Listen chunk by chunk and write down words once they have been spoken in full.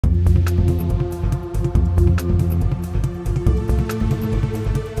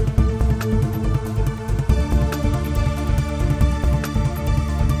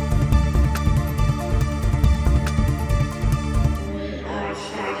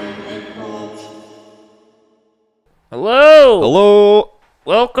Hello. Hello.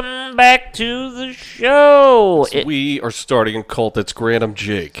 Welcome back to the show. We are starting in Cult. That's Grant. I'm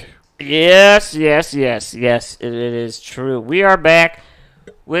Jake. Yes. It is true. We are back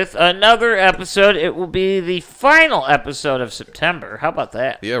with another episode. It will be the final episode of September. How about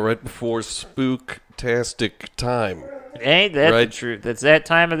that? Yeah, right before spooktastic time. Ain't that Right. the truth? It's that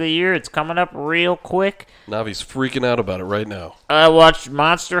time of the year. It's coming up real quick. Navi's freaking out about it right now. I watched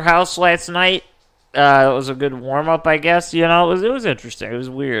Monster House last night. It was a good warm-up, I guess. You know, it was interesting. It was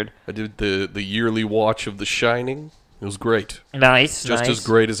weird. I did the yearly watch of The Shining. It was great. Nice. Just as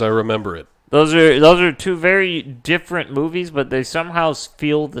great as I remember it. Those are two very different movies, but they somehow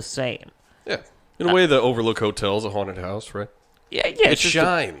feel the same. Yeah. In a way, the Overlook Hotel is a haunted house, right? Yeah. It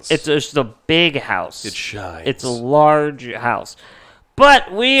shines. It's just a big house. It shines. It's a large house.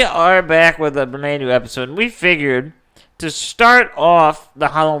 But we are back with a brand new episode, and we figured to start off the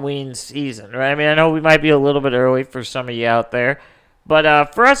Halloween season, right? I mean, I know we might be a little bit early for some of you out there,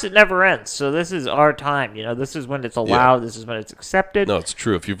 but for us, it never ends. So this is our time. You know, this is when it's allowed. This is when it's accepted. No, it's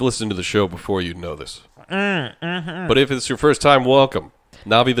true. If you've listened to the show before, you'd know this. But if it's your first time, welcome.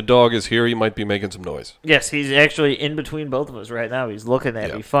 Navi the dog is here. He might be making some noise. Yes, he's actually in between both of us right now. He's looking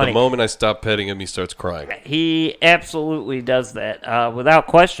at me funny. The moment I stop petting him, he starts crying. He absolutely does that, without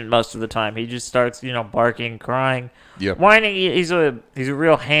question. Most of the time, he just starts, barking, crying, whining. He's a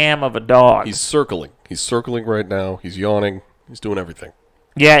real ham of a dog. He's circling. He's circling right now. He's yawning. He's doing everything.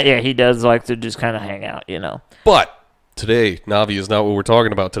 Yeah. He does like to just kind of hang out, But today, Navi is not what we're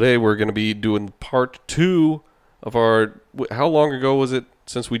talking about. Today, we're going to be doing part 2 of our. How long ago was it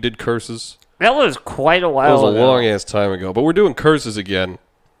since we did curses? That was quite a while ago. That was a ago. long ass time ago. But we're doing curses again.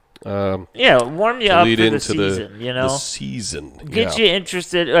 Warm you up for the season, The season. Get you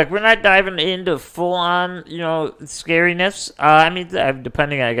interested. Like, we're not diving into full-on, scariness.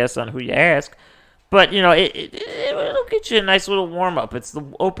 Depending, I guess, on who you ask. But, it'll get you a nice little warm-up. It's the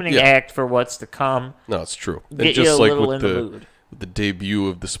opening act for what's to come. No, it's true. Get and just you a like little with in the mood. the debut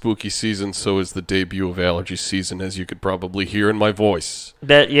of the spooky season, so is the debut of allergy season, as you could probably hear in my voice. And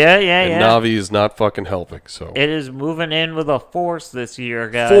Navi is not fucking helping, so. It is moving in with a force this year,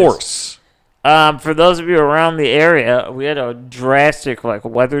 guys. Force! For those of you around the area, we had a drastic,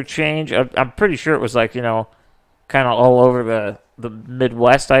 weather change. I'm pretty sure it was, kind of all over the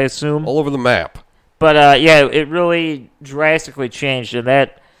Midwest, I assume. All over the map. But, it really drastically changed, and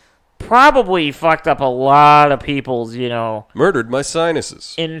that probably fucked up a lot of people's, Murdered my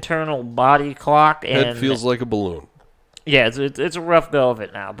sinuses. internal body clock. And Head feels like a balloon. Yeah, it's a rough go of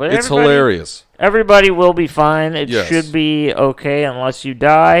it now. But It's hilarious. Everybody will be fine. It should be okay unless you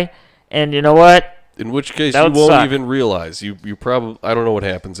die. And you know what? In which case, That you would won't suck. even realize. You probably. I don't know what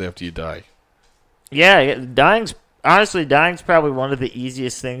happens after you die. Yeah, dying's probably one of the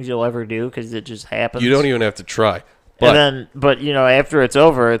easiest things you'll ever do because it just happens. You don't even have to try. But, But after it's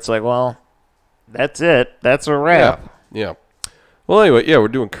over, it's like, well, that's it. That's a wrap. Yeah. Well, anyway, we're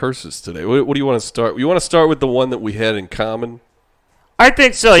doing curses today. What do you want to start? You want to start with the one that we had in common? I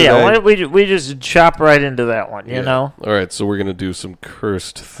think so, Today? yeah. Why don't we just chop right into that one, you know? All right, so we're going to do some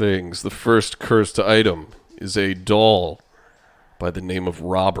cursed things. The first cursed item is a doll by the name of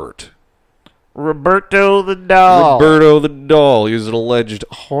Robert. Roberto the doll. Roberto the doll. He was an alleged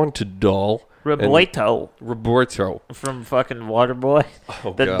haunted doll. Roberto. Roberto. From fucking Waterboy.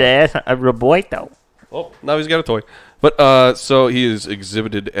 Oh, The God. dad. Roberto. Oh, now he's got a toy. But, so he is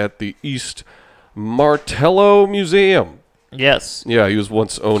exhibited at the East Martello Museum. Yes. Yeah, he was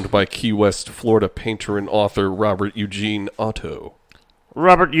once owned by Key West, Florida painter and author Robert Eugene Otto.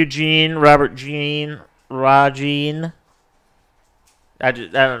 Robert Jean. Rajeen. I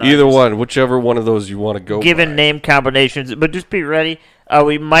don't know. Either one, whichever one of those you want to go Given by. name combinations. But just be ready.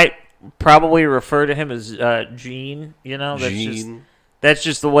 We might probably refer to him as Gene. That's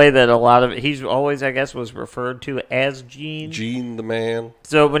just the way that a lot of he's always, I guess, was referred to as Gene. Gene the man.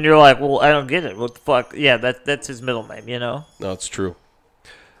 So when you're like, well, I don't get it. What the fuck? Yeah, that's his middle name, No, it's true.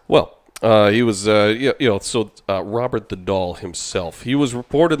 Well, he was, Robert the doll himself. He was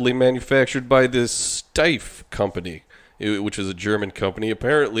reportedly manufactured by this Steiff company, which is a German company.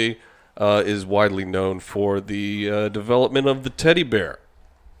 Apparently, is widely known for the development of the teddy bear.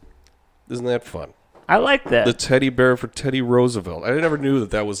 Isn't that fun? I like that. The teddy bear for Teddy Roosevelt. I never knew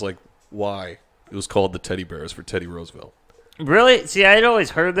that was why it was called the teddy bears for Teddy Roosevelt. Really? See, I'd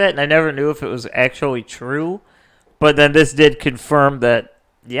always heard that, and I never knew if it was actually true. But then this did confirm that,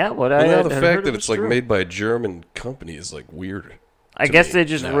 Well, now the fact that it's made by a German company is weird. I guess they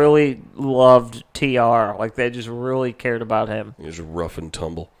just really loved TR. They just really cared about him. He's rough and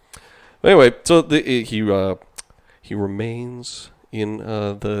tumble. Anyway, so he remains in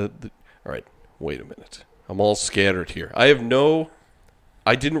the. All right, wait a minute. I'm all scattered here. I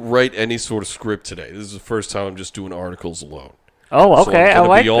didn't write any sort of script today. This is the first time I'm just doing articles alone. Oh, So okay. I'm I gonna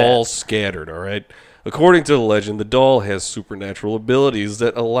like be that. all scattered, all right? According to the legend, the doll has supernatural abilities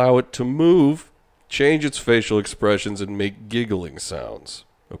that allow it to move, change its facial expressions, and make giggling sounds.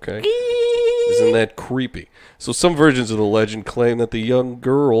 Okay? Isn't that creepy? So some versions of the legend claim that a young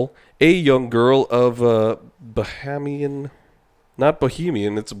girl of Bahamian, not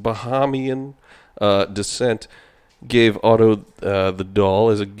Bohemian, it's Bahamian descent, gave Otto the doll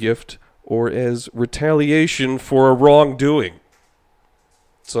as a gift or as retaliation for a wrongdoing.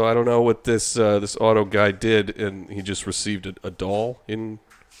 So I don't know what this Otto guy did, and he just received a doll in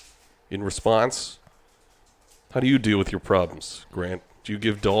response. How do you deal with your problems, Grant? Do you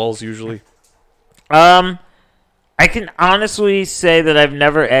give dolls usually? I can honestly say that I've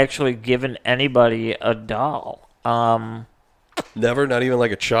never actually given anybody a doll. Never, not even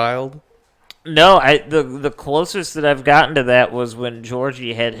like a child. No, the closest that I've gotten to that was when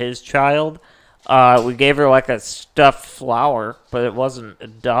Georgie had his child. We gave her like a stuffed flower, but it wasn't a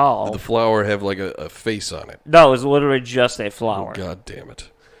doll. Did the flower have like a face on it? No, it was literally just a flower. God damn it.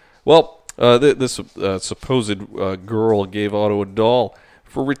 Well, this supposed girl gave Otto a doll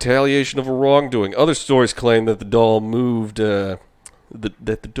for retaliation of a wrongdoing. Other stories claim that the doll moved that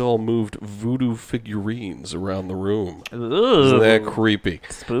the doll moved voodoo figurines around the room. Ooh, Isn't that creepy?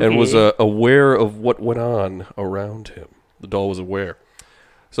 spooky. And was aware of what went on around him. The doll was aware.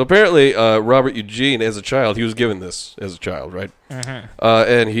 So apparently, Robert Eugene, as a child, he was given this as a child, right? Mm-hmm.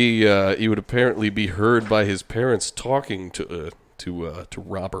 And he would apparently be heard by his parents talking to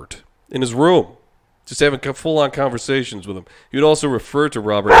Robert in his room, just having full-on conversations with him. He would also refer to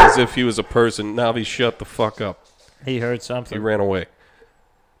Robert as if he was a person. Navi, shut the fuck up. He heard He something. ran away.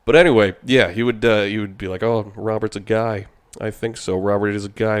 But anyway, yeah, he would be like, "Oh, Robert's a guy. I think so. Robert is a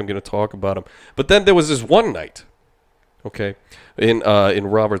guy. I'm going to talk about him." But then there was this one night, okay, in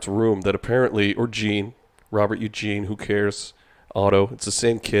Robert's room that apparently, or Gene, Robert Eugene, who cares? Otto, it's the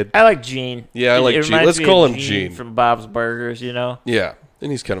same kid. I like Gene. Yeah, I like It Gene. reminds Let's me call of him Gene. from Bob's Burgers. You know. Yeah, and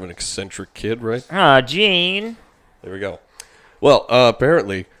he's kind of an eccentric kid, right? Gene. There we go. Well,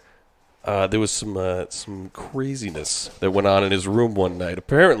 apparently, there was some craziness that went on in his room one night.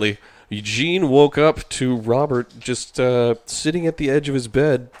 Apparently, Eugene woke up to Robert just sitting at the edge of his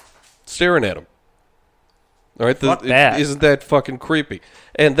bed, staring at him. All right, Fuck that. Isn't that fucking creepy?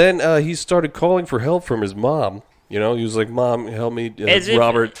 And then he started calling for help from his mom. You know, he was like, "Mom, help me." As if,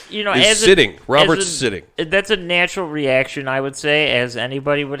 Robert you know, is as a- sitting. Robert's as a- sitting. That's a natural reaction, I would say, as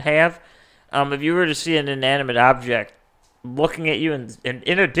anybody would have. If you were to see an inanimate object looking at you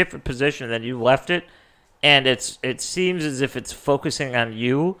in a different position than you left it, and it seems as if it's focusing on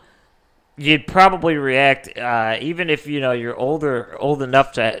you, you'd probably react. Even if you're old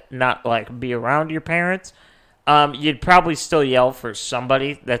enough to not like be around your parents, you'd probably still yell for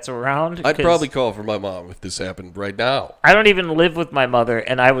somebody that's around. I'd 'cause probably call for my mom if this happened right now. I don't even live with my mother,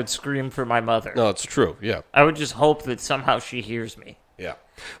 and I would scream for my mother. No, it's true. Yeah. I would just hope that somehow she hears me. Yeah.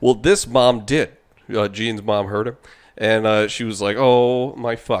 Well, this mom did. Gene's mom heard him, and she was like, "Oh,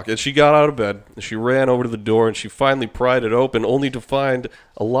 my fuck." And she got out of bed, and she ran over to the door, and she finally pried it open, only to find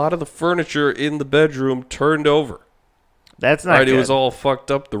a lot of the furniture in the bedroom turned over. That's not Right? good. It was all fucked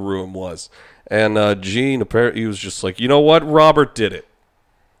up, the room was. And Gene, apparently, he was just like, "You know what? Robert did it."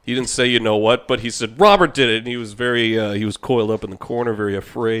 He didn't say, "You know what," but he said, "Robert did it." And he was he was coiled up in the corner, very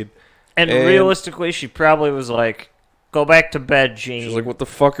afraid. and and- realistically, she probably was like, "Go back to bed, Gene." She's like, "What the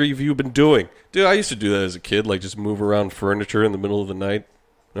fuck have you been doing?" Dude, I used to do that as a kid, like just move around furniture in the middle of the night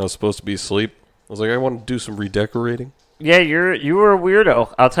when I was supposed to be asleep. I was like, I want to do some redecorating. Yeah, you were a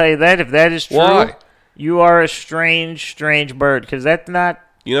weirdo. I'll tell you that. If that is true, Why? you are a strange bird. Because that's not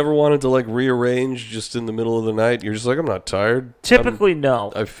You never wanted to like rearrange just in the middle of the night? You're just like, I'm not tired. typically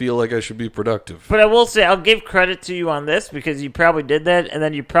no. I feel like I should be productive. But I will say, I'll give credit to you on this because you probably did that, and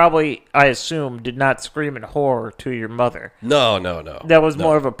then you probably, I assume, did not scream in horror to your mother. No. That was No.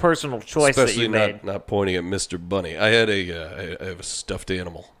 more of a personal choice Especially that you made. not pointing at Mr. Bunny. I had I have a stuffed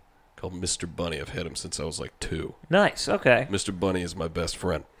animal called Mr. Bunny. I've had him since I was like 2. Nice. Okay. Mr. Bunny is my best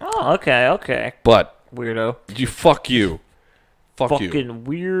friend. Oh, okay. But Weirdo. fuck you. Fuck you. Fucking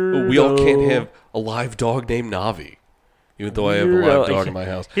weirdo. We all can't have a live dog named Navi, even though I have a live Weirdo. dog in my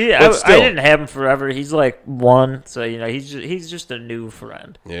house. I But still, didn't have him forever. He's like 1, so he's just a new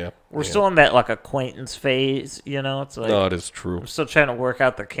friend. yeah, We're yeah. still in that like acquaintance phase, It's like No, it is true. I'm still trying to work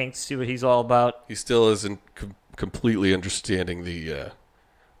out the kinks, see what he's all about. He still isn't completely understanding the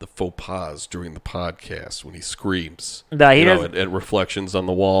faux pas during the podcast when he screams. No, he you know, doesn't. at reflections on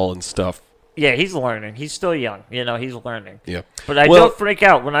the wall and stuff. Yeah, he's learning. He's still young. He's learning. Yeah. But I Well- don't freak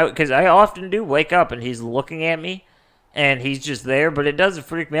out because I often do wake up and he's looking at me, and he's just there. But it doesn't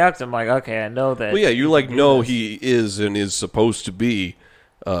freak me out because I'm like, okay, I know that. Well, yeah, you he like can do know this. he is and is supposed to be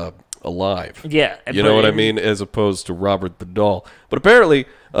alive. Yeah, You know what I mean? As opposed to Robert the doll. But apparently,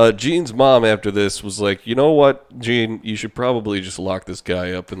 Gene's mom after this was like, you know what, Gene, you should probably just lock this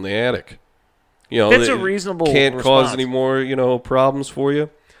guy up in the attic. That's a it reasonable can't response. cause any more, problems for you.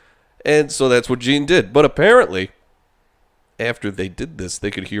 And so that's what Gene did. But apparently, after they did this,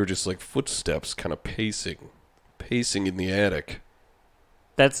 they could hear just like footsteps kind of pacing in the attic,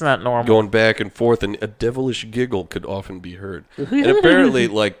 That's not normal. going back and forth, and a devilish giggle could often be heard. And apparently,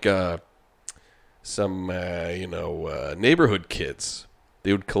 like some neighborhood kids,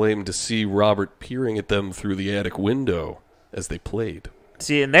 they would claim to see Robert peering at them through the attic window as they played.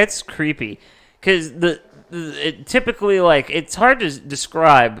 See, and that's creepy because typically, like, it's hard to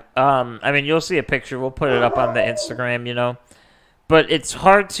describe. I mean, you'll see a picture. We'll put it up on the Instagram, but it's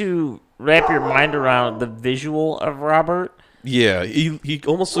hard to wrap your mind around the visual of Robert. Yeah, he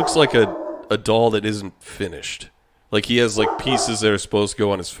almost looks like a doll that isn't finished. Like he has like pieces that are supposed to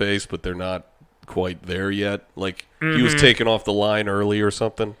go on his face, but they're not quite there yet. Like he was taken off the line early or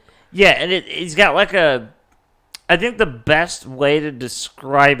something. Yeah, and he's got like I think the best way to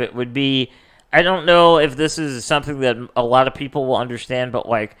describe it would be, I don't know if this is something that a lot of people will understand, but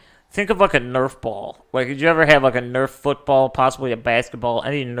like, think of like a Nerf ball. Like, did you ever have like a Nerf football, possibly a basketball,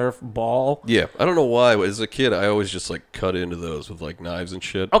 any Nerf ball? Yeah, I don't know why, but as a kid, I always just like cut into those with like knives and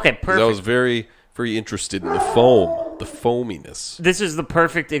shit. Okay, 'Cause perfect. I was very, very interested in the foam, the foaminess. This is the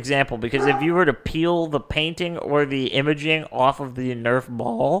perfect example because if you were to peel the painting or the imaging off of the Nerf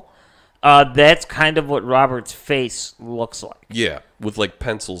ball, that's kind of what Robert's face looks like. Yeah, with like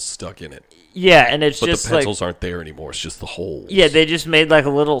pencils stuck in it. Yeah, and it's But just the pencils like, aren't there anymore. It's just the holes. yeah, they just made like a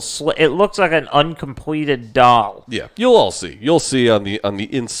little it looks like an uncompleted doll. Yeah, you'll all see. You'll see on the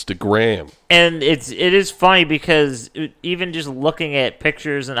Instagram. And it is funny because even just looking at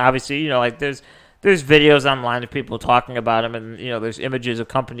pictures, and obviously, like there's videos online of people talking about him, and there's images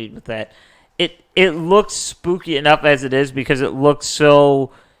accompanied with that. It looks spooky enough as it is because it looks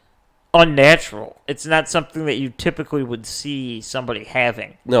so unnatural. It's not something that you typically would see somebody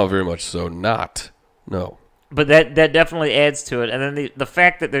having. No, very much so. Not. No. But that definitely adds to it. And then the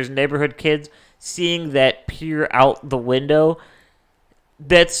fact that there's neighborhood kids seeing that peer out the window,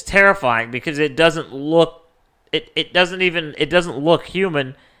 that's terrifying because it doesn't look it doesn't look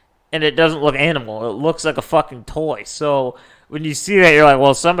human, and it doesn't look animal. It looks like a fucking toy. So when you see that, you're like,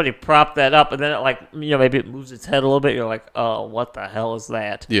 well, somebody propped that up, and then it maybe it moves its head a little bit. You're like, oh, what the hell is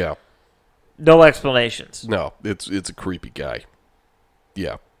that? Yeah. No explanations. No, it's a creepy guy.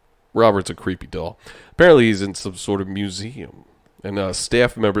 Yeah. Robert's a creepy doll. Apparently he's in some sort of museum. And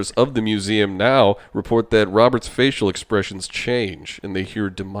staff members of the museum now report that Robert's facial expressions change, and they hear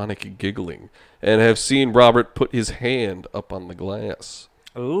demonic giggling, and have seen Robert put his hand up on the glass.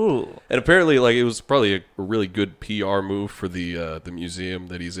 Ooh. And apparently, like, it was probably a really good PR move for the museum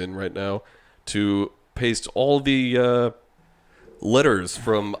that he's in right now to paste all the letters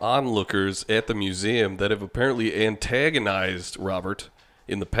from onlookers at the museum that have apparently antagonized Robert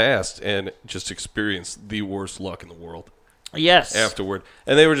in the past and just experienced the worst luck in the world Yes. afterward.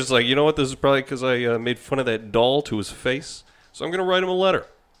 And they were just like, you know what, this is probably because I made fun of that doll to his face, so I'm going to write him a letter.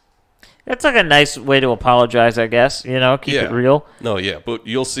 That's like a nice way to apologize, I guess. Keep it real. No, yeah, but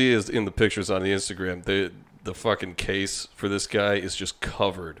you'll see is in the pictures on the Instagram, the fucking case for this guy is just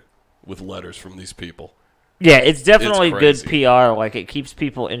covered with letters from these people. Yeah, it's definitely It's good crazy. PR. Like, it keeps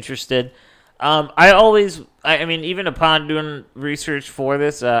people interested. I mean, even upon doing research for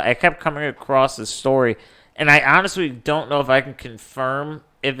this, I kept coming across this story, and I honestly don't know if I can confirm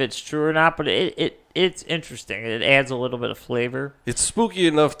if it's true or not, but it's interesting. It adds a little bit of flavor. It's spooky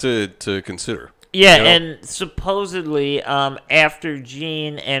enough to consider. Yeah, You know? and supposedly, after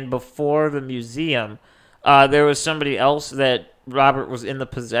Gene and before the museum, there was somebody else that Robert was in the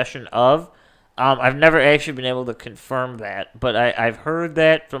possession of. I've never actually been able to confirm that, but I've heard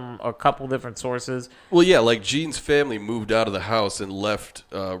that from a couple different sources. Well, yeah, like Gene's family moved out of the house and left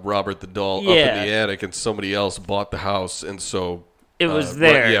Robert the doll up in Yeah. the attic, and somebody else bought the house, and so It was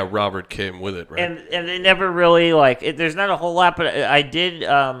there. Yeah, Robert came with it, right? And they never really, there's not a whole lot, but I did,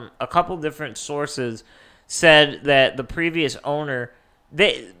 a couple different sources said that the previous owner,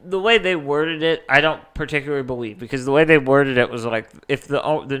 the way they worded it, I don't particularly believe, because the way they worded it was like, if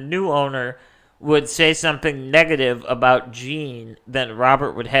the new owner would say something negative about Gene, then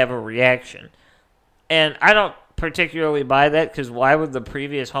Robert would have a reaction. And I don't particularly buy that, because why would the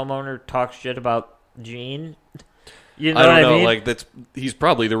previous homeowner talk shit about Gene? You know I don't what know. I mean? Like he's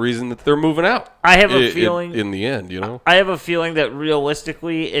probably the reason that they're moving out. I have a feeling in the end, you know. I have a feeling that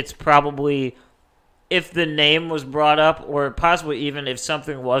realistically, it's probably if the name was brought up, or possibly even if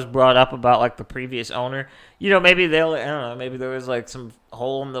something was brought up about like the previous owner. Maybe I don't know. Maybe there was like some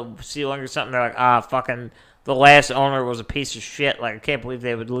hole in the ceiling or something. They're like, fucking the last owner was a piece of shit. Like I can't believe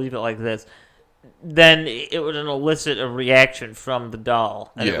they would leave it like this. Then it would elicit a reaction from the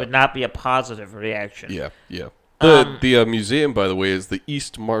doll, and it would not be a positive reaction. Yeah. The museum, by the way, is the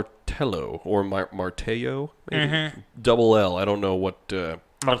East Martello or Martello, maybe double L. I don't know what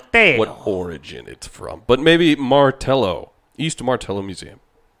origin it's from, but maybe Martello, East Martello Museum.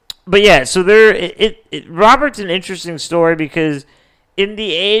 But yeah, so Robert's an interesting story because in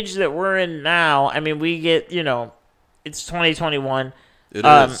the age that we're in now, I mean, we get it's 2021. It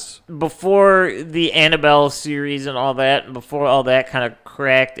is. Before the Annabelle series and all that, and before all that kind of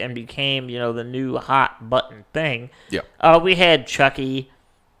cracked and became, the new hot button thing. Yeah. We had Chucky,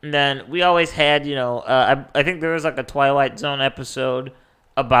 and then we always had, I think there was like a Twilight Zone episode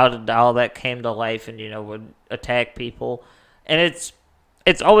about a doll that came to life and, would attack people. And it's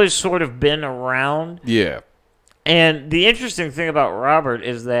always sort of been around. Yeah. And the interesting thing about Robert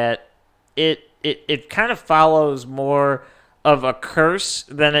is that it kind of follows more of a curse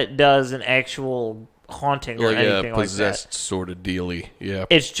than it does an actual haunting or anything like that. Possessed sort of dealy. Yeah.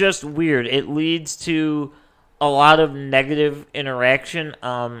 It's just weird. It leads to a lot of negative interaction.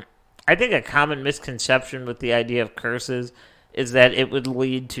 I think a common misconception with the idea of curses is that it would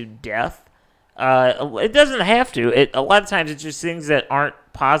lead to death. It doesn't have to. A lot of times it's just things that aren't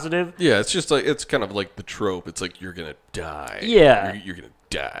positive. Yeah, it's just like it's kind of like the trope. It's like you're gonna die. Yeah, you're gonna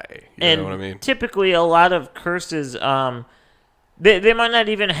die. You know what I mean? Typically, a lot of curses, they might not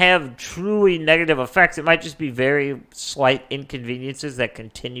even have truly negative effects. It might just be very slight inconveniences that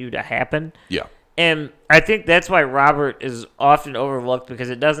continue to happen. Yeah. And I think that's why Robert is often overlooked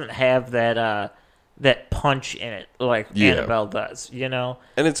because it doesn't have that punch in it like Annabelle does, And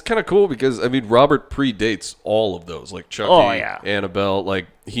it's kind of cool because, I mean, Robert predates all of those, like Chucky, Annabelle. Like,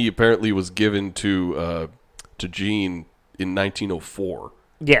 he apparently was given to Gene in 1904.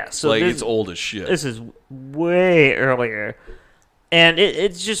 Yeah, so it's old as shit. This is way earlier. And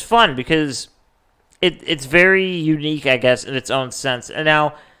it's just fun because it's very unique, I guess, in its own sense. And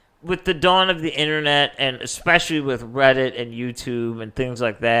now, with the dawn of the internet, and especially with Reddit and YouTube and things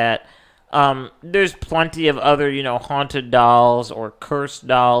like that, there's plenty of other, haunted dolls or cursed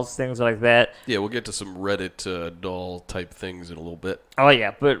dolls, things like that. Yeah, we'll get to some Reddit doll type things in a little bit. Oh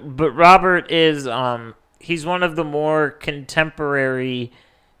yeah, but Robert is he's one of the more contemporary.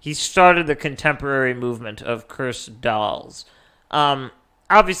 He started the contemporary movement of cursed dolls.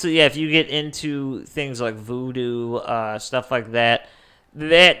 Obviously, yeah, if you get into things like voodoo, stuff like that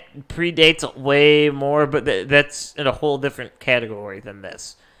predates way more, but that's in a whole different category than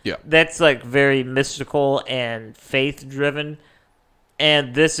this. Yeah. That's like very mystical and faith-driven,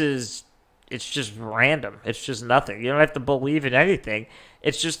 and it's just random. It's just nothing. You don't have to believe in anything.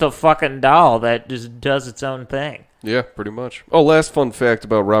 It's just a fucking doll that just does its own thing. Yeah, pretty much. Oh, last fun fact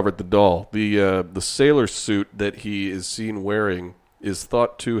about Robert the doll. The sailor suit that he is seen wearing is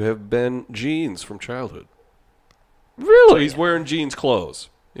thought to have been Gene's from childhood. Really? So he's wearing Gene's clothes.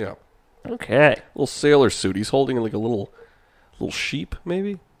 Yeah. Okay. Little sailor suit. He's holding like a little sheep,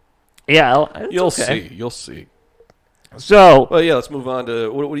 maybe? Yeah, You'll see. So, well, yeah, let's move on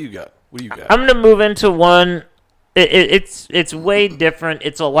to what do you got? I'm going to move into one. It's way different.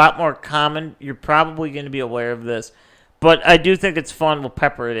 It's a lot more common. You're probably going to be aware of this, but I do think it's fun. We'll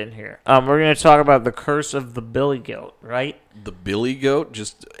pepper it in here. We're going to talk about the curse of the Billy Goat, right? The Billy Goat?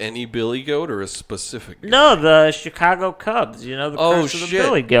 Just any Billy Goat or a specific goat? No, the Chicago Cubs. The curse of the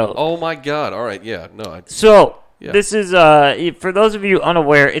Billy Goat. Oh my God! All right, yeah, no. This is for those of you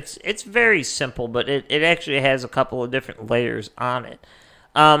unaware. It's very simple, but it actually has a couple of different layers on it.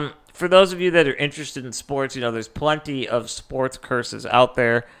 For those of you that are interested in sports, there's plenty of sports curses out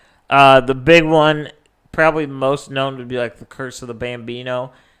there. The big one, probably most known, would be like the curse of the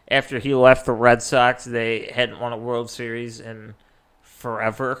Bambino. After he left the Red Sox, they hadn't won a World Series in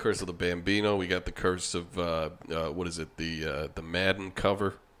forever. Curse of the Bambino. We got the curse of what is it? The Madden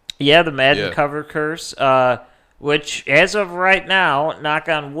cover. Yeah, the Madden cover curse. Which, as of right now, knock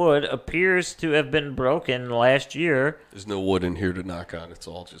on wood, appears to have been broken last year. There's no wood in here to knock on. It's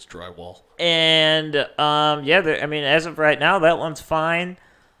all just drywall. And, as of right now, that one's fine.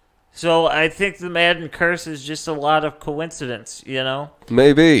 So I think the Madden curse is just a lot of coincidence,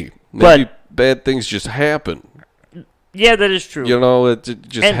 Maybe but bad things just happen. Yeah, that is true. You know, it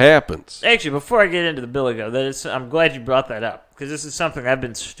just And- happens. Actually, before I get into the Billy Goat, I'm glad you brought that up because this is something I've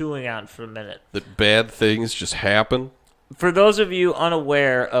been stewing on for a minute. That bad things just happen. For those of you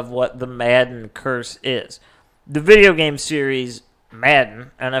unaware of what the Madden curse is, the video game series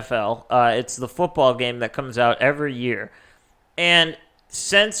Madden NFL, it's the football game that comes out every year. And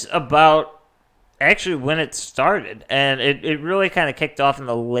since about actually when it started, and it really kind of kicked off in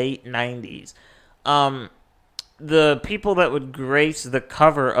the late 90s, the people that would grace the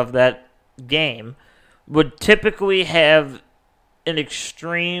cover of that game would typically have an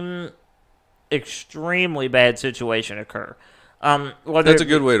extremely bad situation occur. That's a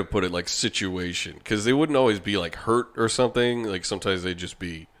good way to put it, like situation, because they wouldn't always be like hurt or something. Like sometimes they'd just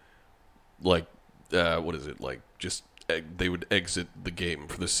be like, what is it? Like just they would exit the game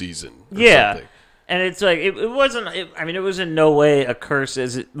for the season. Or something. And it's like it wasn't. It was in no way a curse,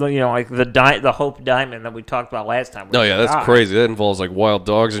 as it, like the Hope Diamond that we talked about last time. No, yeah, that's crazy. That involves like wild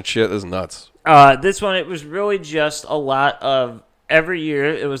dogs and shit. That's nuts. This one, it was really just a lot of every year.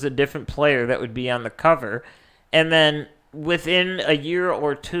 It was a different player that would be on the cover, and then within a year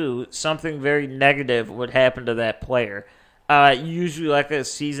or two, something very negative would happen to that player. Usually, like a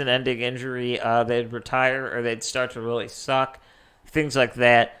season-ending injury, they'd retire or they'd start to really suck. Things like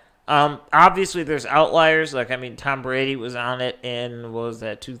that. Obviously, there's outliers. Like, Tom Brady was on it in, what was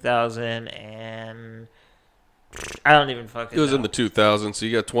that, 2000 and... I don't even fucking know. It was in the 2000s, so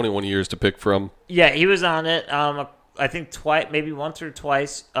you got 21 years to pick from. Yeah, he was on it, I think twice, maybe once or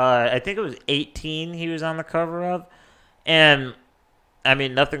twice. I think it was 18 he was on the cover of. And,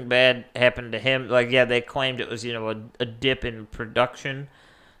 nothing bad happened to him. Like, yeah, they claimed it was, a dip in production.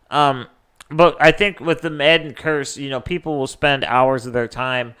 But I think with the Madden curse, people will spend hours of their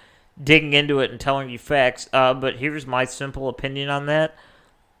time digging into it and telling you facts. But here's my simple opinion on that.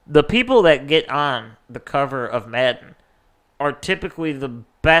 The people that get on the cover of Madden are typically the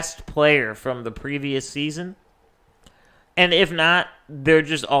best player from the previous season. And if not, they're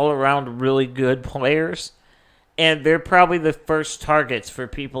just all around really good players. And they're probably the first targets for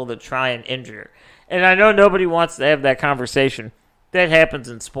people to try and injure. And I know nobody wants to have that conversation. That happens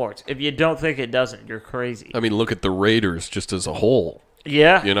in sports. If you don't think it doesn't, you're crazy. Look at the Raiders just as a whole.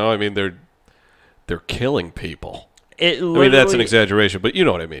 Yeah. They're killing people. That's an exaggeration, but you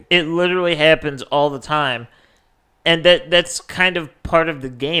know what I mean. It literally happens all the time. And that's kind of part of the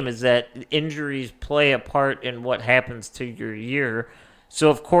game, is that injuries play a part in what happens to your year. So,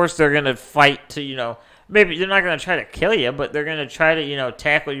 of course, they're going to fight to, maybe they're not going to try to kill you, but they're going to try to,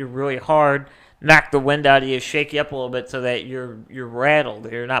 tackle you really hard, knock the wind out of you, shake you up a little bit so that you're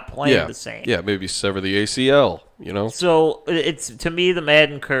rattled. You're not playing the same. Yeah, maybe sever the ACL, So, to me, the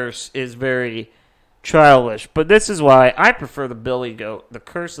Madden curse is very childish. But this is why I prefer the Billy Goat, the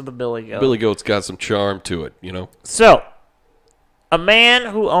curse of the Billy Goat. Billy Goat's got some charm to it, So, a man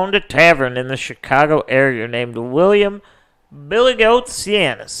who owned a tavern in the Chicago area named William Billy Goat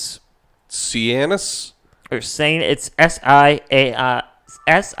Sianis. Sianis? Or saying it's Sianis.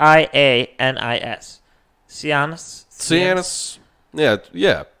 Sianis? Sianis.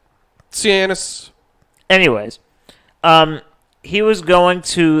 Yeah. Sianis. Anyways, he was going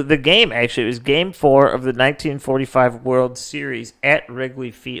to the game, actually. It was Game 4 of the 1945 World Series at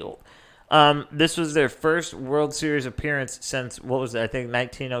Wrigley Field. This was their first World Series appearance since, what was it, I think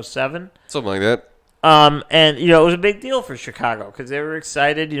 1907? Something like that. And, it was a big deal for Chicago because they were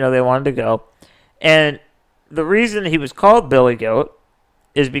excited. They wanted to go. And the reason he was called Billy Goat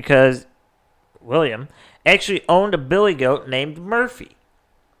is because William actually owned a Billy Goat named Murphy.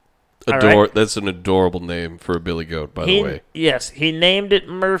 That's an adorable name for a Billy Goat, by the way. Yes, he named it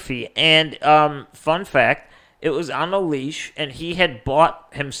Murphy. And fun fact, it was on a leash, and he had bought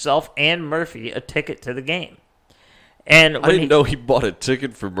himself and Murphy a ticket to the game. And I didn't know he bought a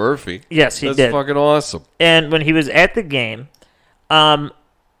ticket for Murphy. Yes, he did. That's fucking awesome. And when he was at the game,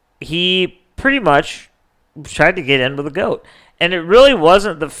 he pretty much tried to get in with a goat. And it really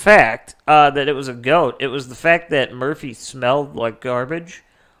wasn't the fact that it was a goat. It was the fact that Murphy smelled like garbage.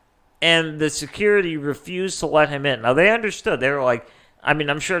 And the security refused to let him in. Now, they understood. They were like,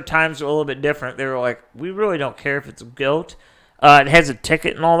 I'm sure times were a little bit different. They were like, we really don't care if it's a goat. It has a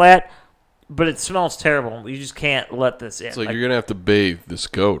ticket and all that. But it smells terrible. You just can't let this in. It's like you're going to have to bathe this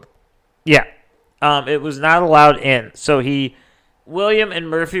goat. Yeah. It was not allowed in. So William and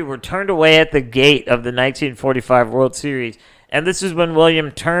Murphy were turned away at the gate of the 1945 World Series. And this is when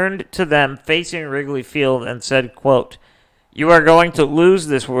William turned to them facing Wrigley Field and said, quote, "You are going to lose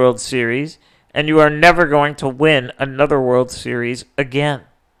this World Series, and you are never going to win another World Series again."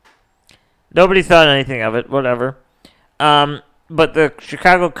 Nobody thought anything of it, whatever. But the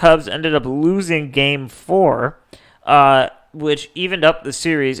Chicago Cubs ended up losing Game 4 which evened up the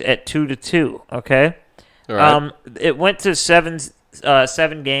series at 2-2. Okay. All right. It went to seven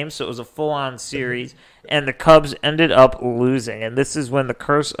games, so it was a full-on series, and the Cubs ended up losing. And this is when the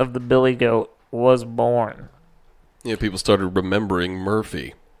curse of the Billy Goat was born. Yeah, people started remembering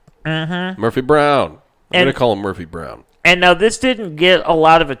Murphy. Mm-hmm. Murphy Brown. I'm going to call him Murphy Brown. And now this didn't get a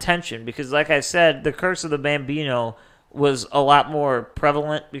lot of attention because, like I said, the curse of the Bambino was a lot more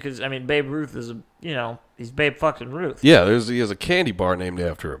prevalent because, I mean, Babe Ruth is, he's Babe fucking Ruth. Yeah, he has a candy bar named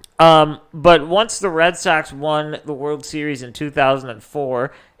after him. But once the Red Sox won the World Series in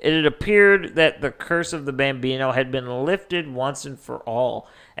 2004, it had appeared that the curse of the Bambino had been lifted once and for all,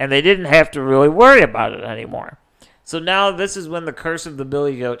 and they didn't have to really worry about it anymore. So now this is when the curse of the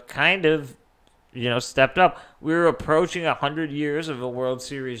Billy Goat kind of stepped up. We were approaching 100 years of a World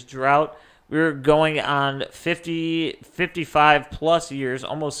Series drought. We were going on 55 plus years,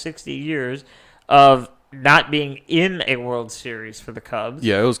 almost 60 years of not being in a World Series for the Cubs.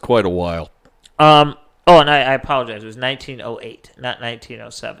 Yeah, it was quite a while. And I apologize. It was 1908, not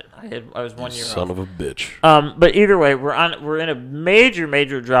 1907. I was 1 year off. Son of a bitch. But either way, we're in a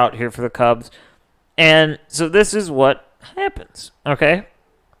major drought here for the Cubs, and so this is what happens. Okay.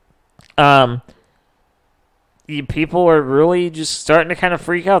 People are really just starting to kind of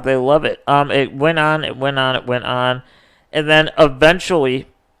freak out. They love it. It went on, and then eventually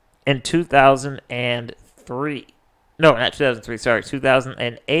in 2003, no, not 2003, sorry,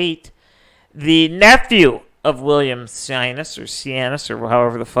 2008, the nephew of William Cianis, or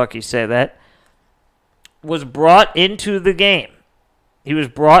however the fuck you say that, was brought into the game. He was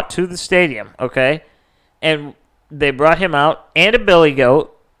brought to the stadium, okay? And they brought him out, and a Billy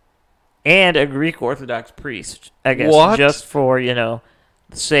Goat, and a Greek Orthodox priest, I guess, just for, the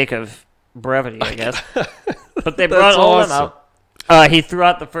sake of brevity, I guess. But they brought all of them out. He threw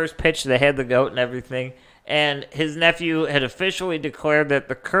out the first pitch. They had the goat and everything. And his nephew had officially declared that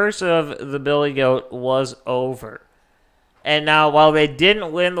the curse of the Billy Goat was over. And now, while they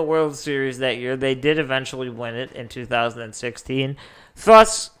didn't win the World Series that year, they did eventually win it in 2016.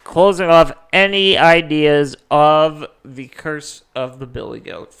 Thus, closing off any ideas of the curse of the Billy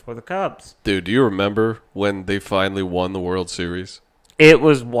Goat for the Cubs. Dude, do you remember when they finally won the World Series? It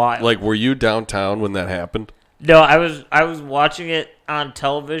was wild. Like, were you downtown when that happened? No, I was watching it on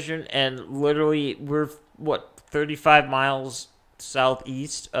television, and literally we're, 35 miles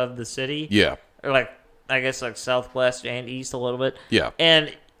southeast of the city? Yeah. Or I guess southwest and east a little bit. Yeah.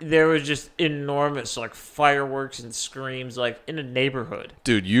 And there was just enormous fireworks and screams in a neighborhood.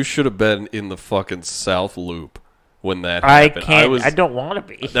 Dude, you should have been in the fucking South Loop when that happened. I don't want to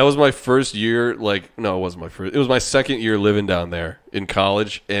be. That was my first year, no, it wasn't my first. It was my second year living down there in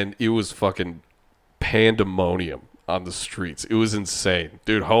college, and it was fucking pandemonium on the streets. It was insane.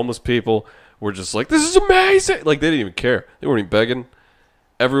 Dude, homeless people were just like, this is amazing! They didn't even care. They weren't even begging.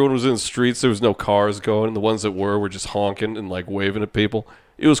 Everyone was in the streets. There was no cars going. The ones that were just honking and waving at people.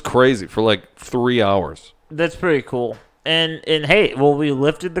 It was crazy for 3 hours. That's pretty cool. And hey, we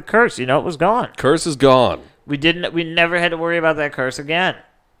lifted the curse. It was gone. Curse is gone. We never had to worry about that curse again.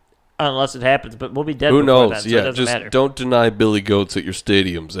 Unless it happens, but we'll be dead Who before knows? then, so it doesn't just matter. Don't deny Billy Goats at your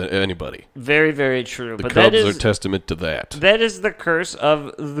stadiums, anybody. Very, very true. The Cubs are testament to that. That is the curse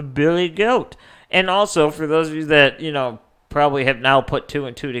of the Billy Goat. And also, for those of you that, probably have now put two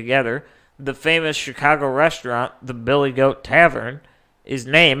and two together, the famous Chicago restaurant, the Billy Goat Tavern, is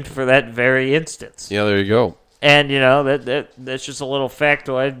named for that very instance. Yeah, there you go. And, that's just a little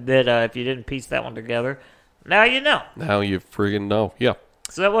factoid that if you didn't piece that one together, now you know. Now you friggin' know. Yeah.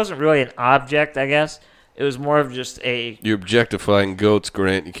 So that wasn't really an object, I guess. It was more of just a... You're objectifying goats,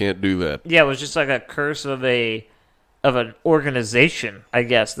 Grant. You can't do that. Yeah, it was just a curse of an organization, I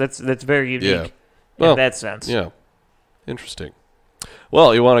guess. That's very unique in that sense. Yeah. Interesting.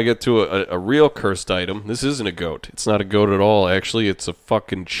 Well, you want to get to a real cursed item. This isn't a goat. It's not a goat at all, actually. It's a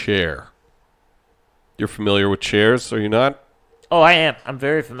fucking chair. You're familiar with chairs, are you not? Oh, I am. I'm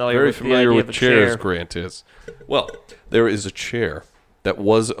very familiar with the idea of a chairs, chair. Grant is. Well, there is a chair that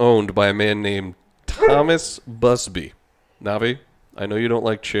was owned by a man named Thomas Busby. Navi, I know you don't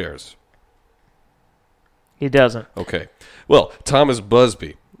like chairs. He doesn't. Okay. Well, Thomas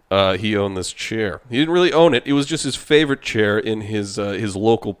Busby, he owned this chair. He didn't really own it. It was just his favorite chair in his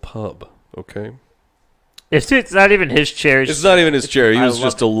local pub. Okay? It's not even his chair. It's not even his chair. He was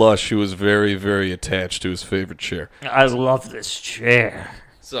just a lush who was very, very attached to his favorite chair. I love this chair.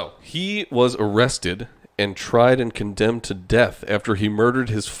 So, he was arrested and tried and condemned to death after he murdered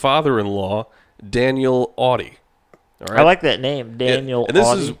his father-in-law, Daniel Audie. All right? I like that name, Daniel Audie. And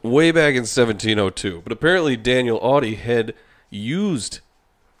this is way back in 1702. But apparently Daniel Audie had used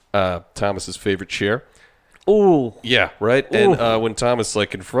Thomas's favorite chair Ooh. Yeah, right. And when Thomas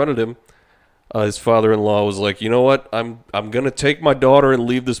like confronted him, his father-in-law was like, "You know what? I'm gonna take my daughter and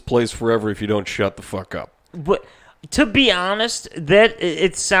leave this place forever if you don't shut the fuck up." But to be honest, that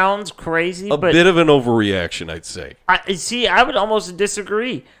it sounds crazy, A but bit of an overreaction, I'd say. I would almost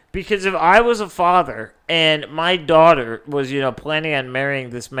disagree, because if I was a father and my daughter was, planning on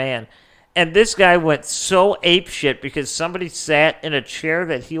marrying this man, and this guy went so apeshit because somebody sat in a chair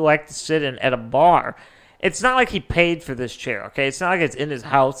that he liked to sit in at a bar. It's not like he paid for this chair, okay? It's not like it's in his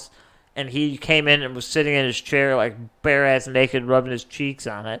house and he came in and was sitting in his chair like bare-ass naked, rubbing his cheeks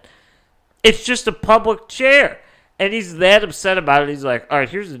on it. It's just a public chair. And he's that upset about it. He's like, all right,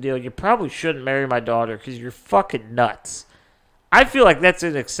 here's the deal. You probably shouldn't marry my daughter because you're fucking nuts. I feel like that's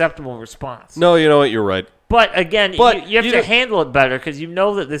an acceptable response. No, you know what? You're right. But again, you have to handle it better because you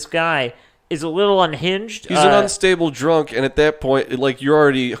know that this guy is a little unhinged. He's an unstable drunk, and at that point, like, you're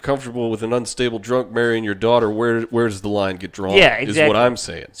already comfortable with an unstable drunk marrying your daughter. Where does the line get drawn? Yeah, exactly. Is what I'm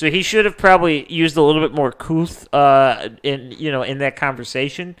saying. So he should have probably used a little bit more couth in that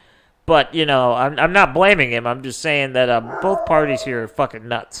conversation. But I'm not blaming him. I'm just saying that both parties here are fucking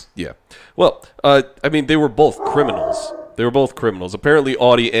nuts. Yeah. Well, I mean, they were both criminals. Apparently,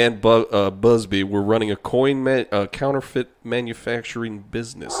 Audie and Busby were running a counterfeit manufacturing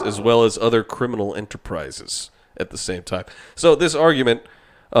business, as well as other criminal enterprises at the same time. So this argument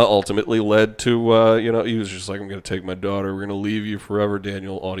ultimately led to, he was just like, "I'm going to take my daughter. We're going to leave you forever,"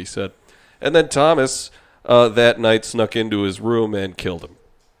 Daniel, Audie said. And then Thomas that night snuck into his room and killed him.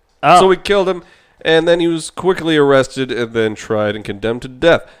 Oh. So he killed him, and then he was quickly arrested and then tried and condemned to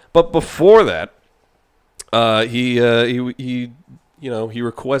death. But before that, he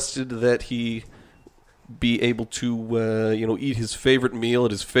requested that he be able to eat his favorite meal at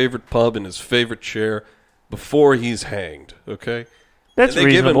his favorite pub in his favorite chair before he's hanged. Okay, that's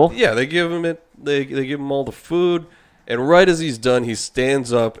reasonable. They give him it. They give him all the food, and right as he's done, he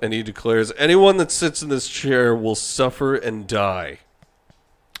stands up and he declares, "Anyone that sits in this chair will suffer and die."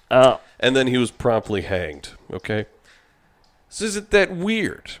 Oh. And then he was promptly hanged. Okay, so isn't that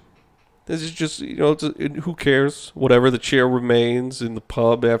weird? This is just, who cares? Whatever, the chair remains in the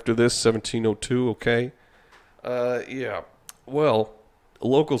pub after this, 1702, okay? Yeah. Well,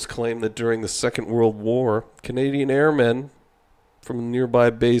 locals claim that during the Second World War, Canadian airmen from the nearby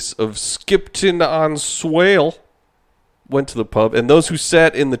base of Skipton-on-Swale went to the pub, and those who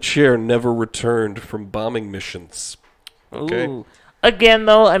sat in the chair never returned from bombing missions. Okay? Ooh. Again,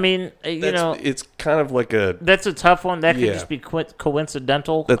 though, I mean, it's kind of like a... That's a tough one. That could just be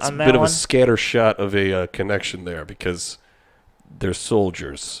coincidental. That's on a that bit one. of a scatter shot of a connection there because they're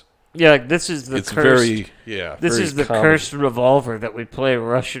soldiers. Yeah, like this is the it's cursed... This very is the common. cursed revolver that we play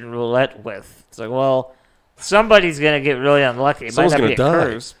Russian roulette with. It's like, well, somebody's going to get really unlucky. It Someone's might not be a gonna die.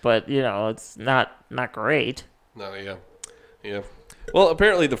 curse, but, it's not great. No, yeah. Well,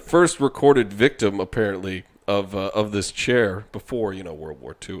 apparently the first recorded victim, of this chair before, World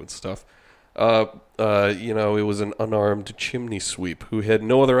War II and stuff, it was an unarmed chimney sweep who had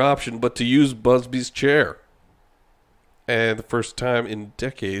no other option but to use Busby's chair. And the first time in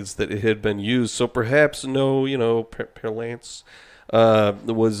decades that it had been used, so perhaps no, parlance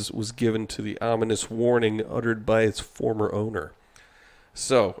was given to the ominous warning uttered by its former owner.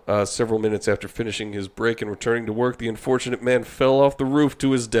 So, several minutes after finishing his break and returning to work, the unfortunate man fell off the roof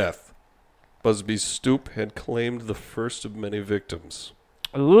to his death. Busby's stoop had claimed the first of many victims.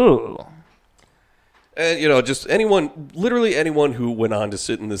 Ooh. And, just literally anyone who went on to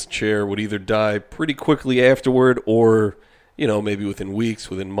sit in this chair would either die pretty quickly afterward or, maybe within weeks,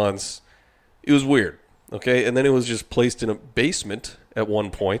 within months. It was weird, okay? And then it was just placed in a basement at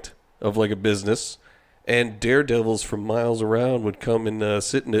one point of, like, a business, and daredevils from miles around would come and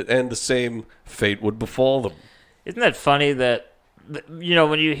sit in it, and the same fate would befall them. Isn't that funny that,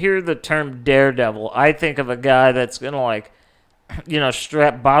 when you hear the term daredevil, I think of a guy that's going to,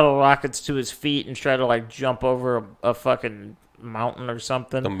 strap bottle rockets to his feet and try to, jump over a fucking mountain or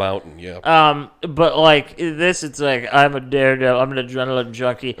something. A mountain, yeah. But, it's like, I'm a daredevil. I'm an adrenaline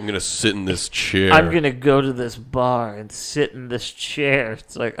junkie. I'm going to sit in this chair. I'm going to go to this bar and sit in this chair.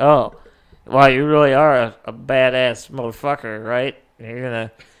 It's like, oh, wow, you really are a badass motherfucker, right?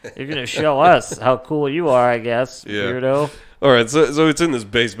 You're gonna show us how cool you are, I guess, weirdo. All right, so it's in this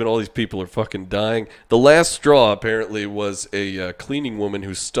basement. All these people are fucking dying. The last straw, apparently, was a cleaning woman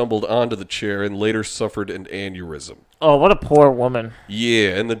who stumbled onto the chair and later suffered an aneurysm. Oh, what a poor woman. Yeah,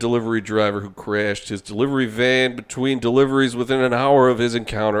 and the delivery driver who crashed his delivery van between deliveries within an hour of his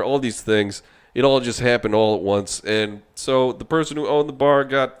encounter. All these things. It all just happened all at once. And so the person who owned the bar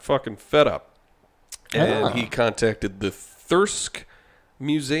got fucking fed up. And he contacted the Thirsk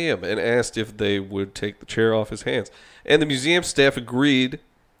museum and asked if they would take the chair off his hands. And the museum staff agreed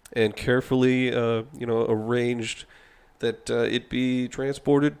and carefully, arranged that it be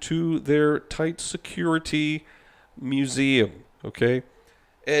transported to their tight security museum, okay?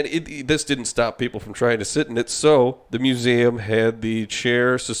 And this didn't stop people from trying to sit in it, so the museum had the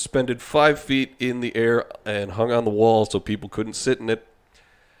chair suspended 5 feet in the air and hung on the wall so people couldn't sit in it.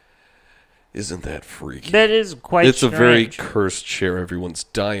 Isn't that freaky? That is quite It's strange. a very cursed chair. Everyone's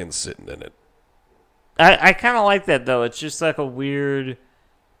dying sitting in it. I kind of like that, though. It's just like a weird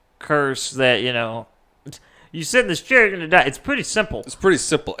curse that, you sit in this chair, you're going to die. It's pretty simple. It's pretty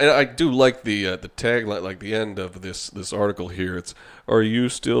simple. And I do like the tagline, like the end of this article here. It's, "Are you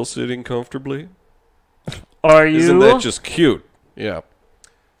still sitting comfortably?" Are you? Isn't that just cute? Yeah.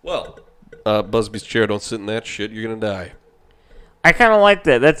 Well, Busby's chair, don't sit in that shit. You're going to die. I kind of like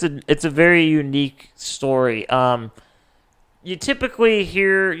that. It's a very unique story. You typically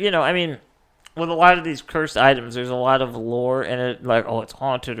hear, with a lot of these cursed items, there's a lot of lore in it, like, oh, it's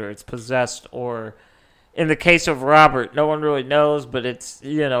haunted or it's possessed, or in the case of Robert, no one really knows, but it's,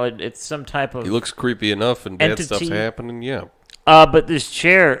 it's some type of He looks creepy enough and bad entity. stuff's happening, yeah. But this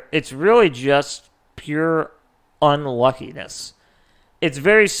chair, it's really just pure unluckiness. It's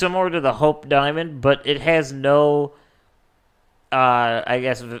very similar to the Hope Diamond, but it has no, you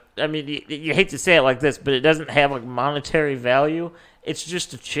hate to say it like this, but it doesn't have like monetary value. It's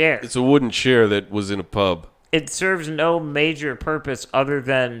just a chair. It's a wooden chair that was in a pub. It serves no major purpose other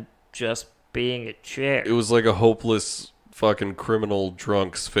than just being a chair. It was like a hopeless fucking criminal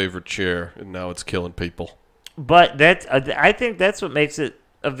drunk's favorite chair, and now it's killing people. But I think that's what makes it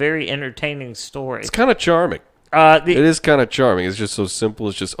a very entertaining story. It's kind of charming. It is kind of charming. It's just so simple.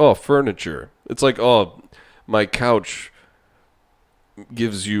 It's just, furniture. It's like, my couch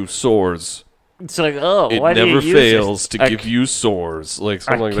gives you sores. It's like, It why do you never use fails this? to give you sores. Like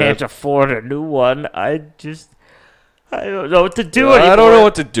something like I can't that. afford a new one. I don't know what to do anymore. I don't know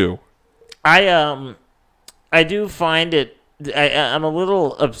what to do. I do find it. I'm a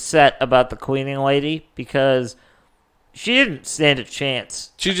little upset about the cleaning lady because she didn't stand a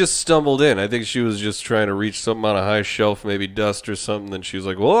chance. She just stumbled in. I think she was just trying to reach something on a high shelf, maybe dust or something. Then she was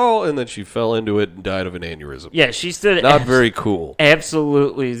like, whoa, and then she fell into it and died of an aneurysm. Yeah, she stood Not very cool.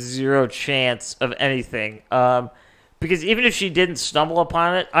 Absolutely zero chance of anything. Because even if she didn't stumble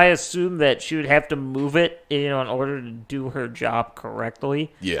upon it, I assume that she would have to move it, in order to do her job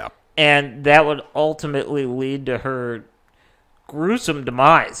correctly. Yeah. And that would ultimately lead to her gruesome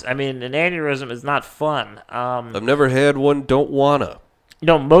demise. I mean, an aneurysm is not fun. I've never had one. Don't wanna.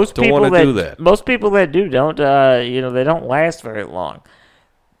 Most Don't people wanna do that. Most people that do don't. They don't last very long.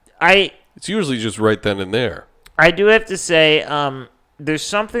 It's usually just right then and there. I do have to say, there's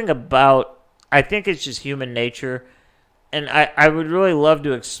something about. I think it's just human nature, and I would really love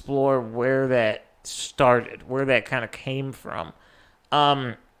to explore where that started, where that kind of came from.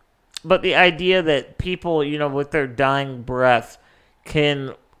 But the idea that people, with their dying breath,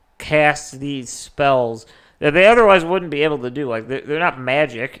 can cast these spells that they otherwise wouldn't be able to do. Like, they're not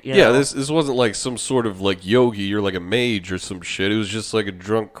magic. Yeah, this wasn't like some sort of like yogi or like a mage or some shit. It was just like a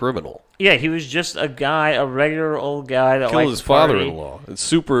drunk criminal. Yeah, he was just a guy, a regular old guy that Killed liked his to party. father-in-law. It's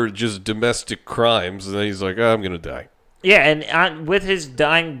super just domestic crimes, and then he's like, I'm gonna die. Yeah, and with his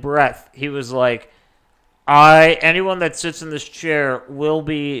dying breath, he was like, anyone that sits in this chair will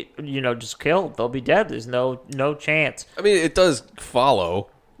be, just killed. They'll be dead. There's no chance. I mean, it does follow.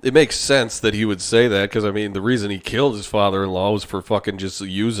 It makes sense that he would say that, because, I mean, the reason he killed his father-in-law was for fucking just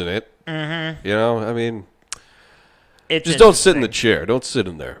using it. Mm-hmm. I mean, just don't sit in the chair. Don't sit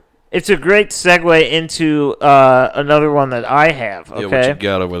in there. It's a great segue into another one that I have, okay? Yeah, what you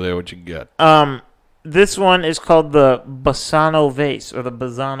got over there? What you got? This one is called the Bassano vase, or the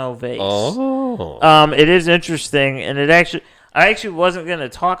Bassano vase. Oh. It is interesting, and I actually wasn't going to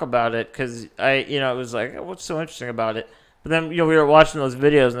talk about it, because it was like, what's so interesting about it? But then, we were watching those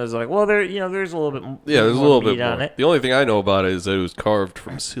videos, and it was like, well, there's a little bit more. Yeah, there's a little bit meat on more. it. The only thing I know about it is that it was carved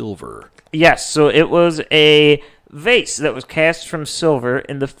from silver. Yes, so it was a vase that was cast from silver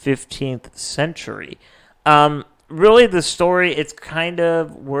in the 15th century. Really, the story, it's kind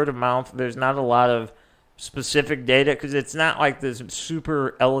of word of mouth. There's not a lot of specific data, because it's not like this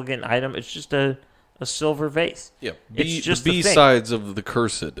super elegant item. It's just a silver vase. Yeah, it's just the a thing. B-sides of the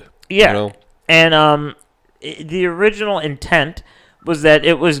cursed. Yeah, and the original intent was that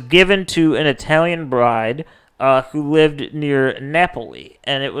it was given to an Italian bride who lived near Napoli,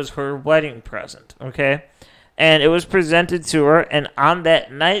 and it was her wedding present, okay? And it was presented to her, and on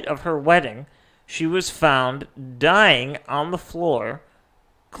that night of her wedding, she was found dying on the floor,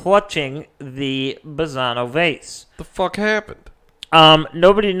 clutching the Bassano vase. The fuck happened?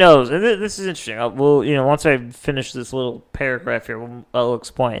 Nobody knows, and this is interesting. Once I finish this little paragraph here, I'll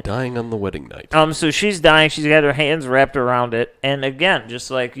explain. Dying on the wedding night. So she's dying. She's got her hands wrapped around it, and again, just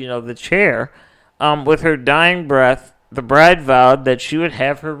like the chair, with her dying breath, the bride vowed that she would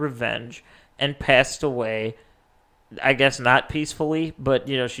have her revenge, and passed away. I guess not peacefully, but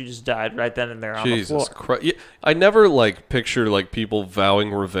she just died right then and there on the floor. Jesus Christ! Yeah, I never picture people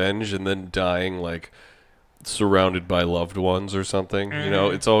vowing revenge and then dying surrounded by loved ones or something.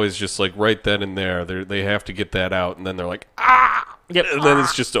 Mm-hmm. It's always just right then and there. They have to get that out, and then they're like, ah, Yep. and then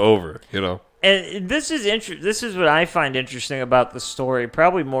it's just over. And this is This is what I find interesting about the story,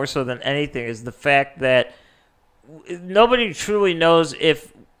 probably more so than anything, is the fact that nobody truly knows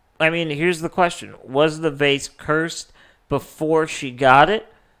if. I mean, here's the question: was the vase cursed before she got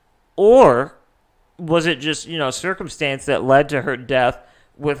it, or was it just circumstance that led to her death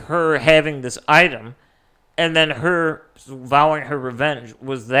with her having this item? And then her vowing her revenge,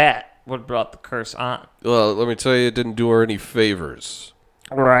 was that what brought the curse on? Well, let me tell you, it didn't do her any favors.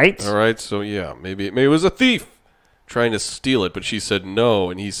 Right. All right, so yeah, maybe it was a thief trying to steal it, but she said no,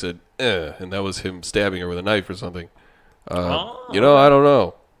 and he said, and that was him stabbing her with a knife or something. I don't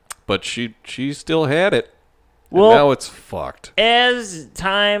know. But she still had it. Well, and now it's fucked. As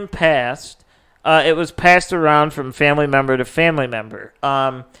time passed, it was passed around from family member to family member.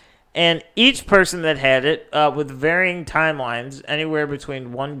 And each person that had it, with varying timelines, anywhere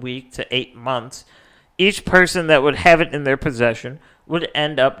between 1 week to 8 months, each person that would have it in their possession would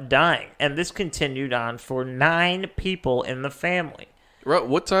end up dying. And this continued on for 9 people in the family.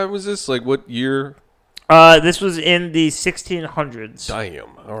 What time was this? What year? This was in the 1600s.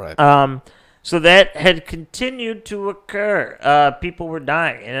 Damn. All right. So that had continued to occur. People were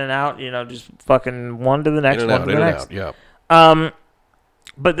dying in and out, just fucking one to the next, one to the next. Yeah.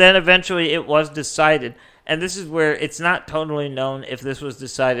 But then eventually it was decided, and this is where it's not totally known if this was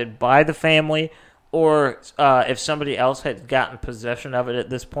decided by the family or if somebody else had gotten possession of it at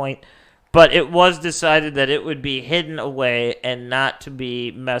this point. But it was decided that it would be hidden away and not to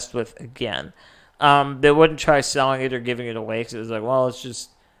be messed with again. They wouldn't try selling it or giving it away because it was like, well, it's just,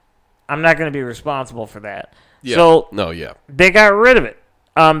 I'm not going to be responsible for that. Yeah. So yeah. They got rid of it.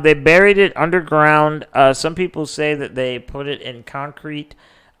 They buried it underground. Some people say that they put it in concrete.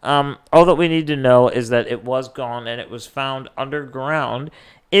 All that we need to know is that it was gone and it was found underground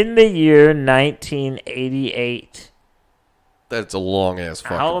in the year 1988. That's a long-ass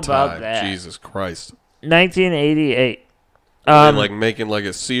fucking How about time. that? Jesus Christ. 1988. They, making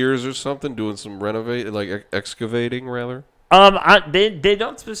a Sears or something, doing some excavating, rather? They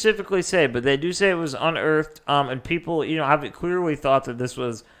don't specifically say, but they do say it was unearthed, and people, have clearly thought that this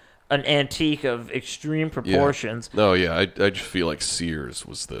was an antique of extreme proportions. Yeah. No, yeah, I just feel like Sears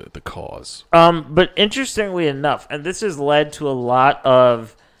was the cause. But interestingly enough, and this has led to a lot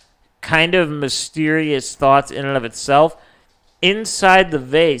of kind of mysterious thoughts in and of itself, inside the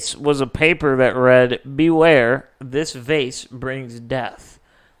vase was a paper that read, "Beware, this vase brings death."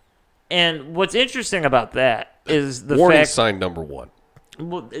 And what's interesting about that is the warning fact... sign number 1.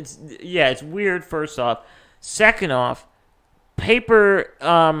 Well, it's weird, first off. Second off, paper,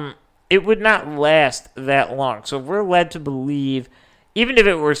 it would not last that long. So we're led to believe, even if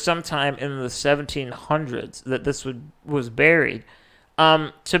it were sometime in the 1700s that this was buried,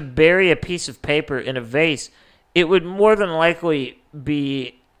 to bury a piece of paper in a vase, it would more than likely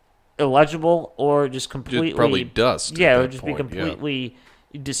be illegible or just completely... Just probably dust. Yeah, it would just be completely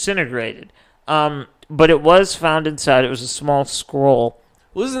disintegrated. But it was found inside. It was a small scroll.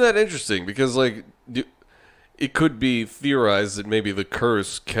 Well, isn't that interesting? Because, it could be theorized that maybe the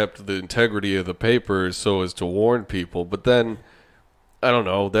curse kept the integrity of the paper so as to warn people. But then, I don't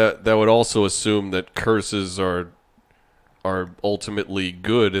know, that would also assume that curses are ultimately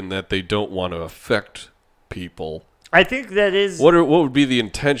good and that they don't want to affect people. I think that is... What would be the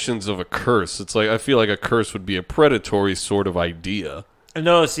intentions of a curse? It's I feel like a curse would be a predatory sort of idea.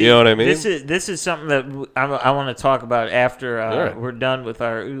 No, see, you know what I mean? This is something that I want to talk about after right. we're done with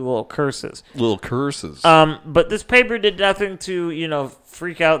our little curses. Little curses. But this paper did nothing to,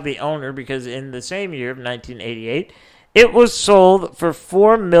 freak out the owner, because in the same year of 1988, it was sold for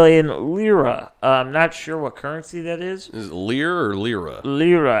 4 million lira. I'm not sure what currency that is. Is it lira or lira?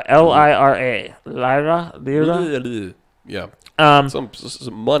 Lira, Lira. Lira? Yeah. Some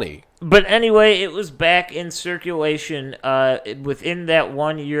money. But anyway, it was back in circulation within that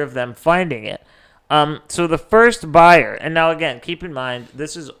 1 year of them finding it. So the first buyer, and now again, keep in mind,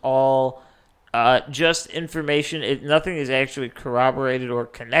 this is all just information. Nothing is actually corroborated or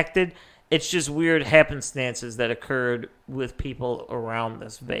connected. It's just weird happenstances that occurred with people around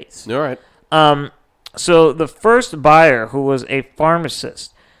this vase. All right. So the first buyer, who was a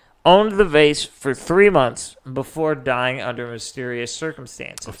pharmacist, owned the vase for 3 months before dying under mysterious A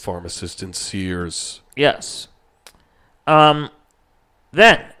circumstances. pharmacist in Sears. Yes. Then,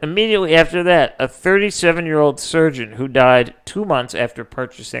 immediately after that, a 37-year-old surgeon who died 2 months after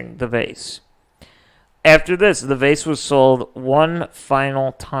purchasing the vase. After this, the vase was sold one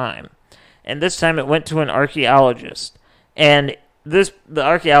final time, and this time it went to an archaeologist. And the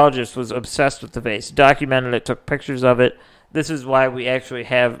archaeologist was obsessed with the vase, documented it, took pictures of it. This is why we actually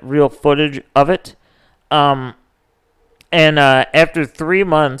have real footage of it. After 3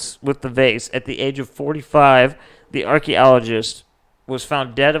 months with the vase, at the age of 45, the archaeologist was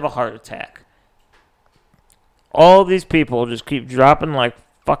found dead of a heart attack. All these people just keep dropping like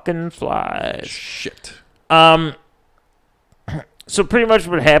fucking flies. Shit. So pretty much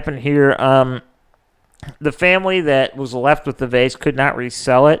what happened here, the family that was left with the vase could not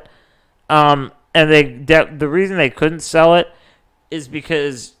resell it. And the reason they couldn't sell it is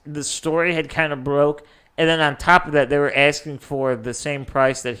because the story had kind of broke. And then on top of that, they were asking for the same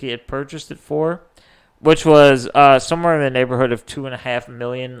price that he had purchased it for, which was somewhere in the neighborhood of 2.5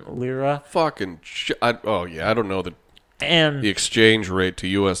 million lira. Fucking shit. I don't know the And exchange rate to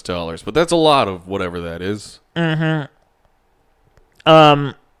U.S. dollars, but that's a lot of whatever that is.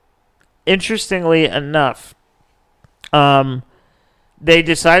 Interestingly enough, they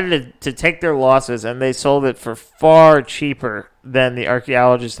decided to take their losses, and they sold it for far cheaper than the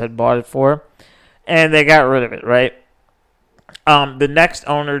archaeologist had bought it for, and they got rid of it, right? The next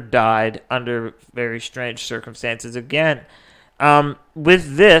owner died under very strange circumstances again.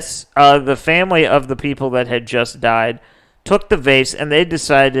 With this, the family of the people that had just died took the vase, and they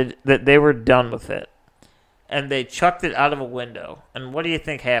decided that they were done with it. And they chucked it out of a window. And what do you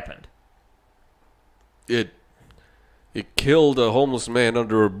think happened? It killed a homeless man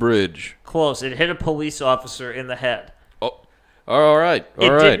under a bridge. Close. It hit a police officer in the head. Oh, all right. It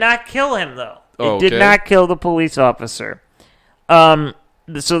All right. did not kill him, though. Oh, It did okay. not kill the police officer. So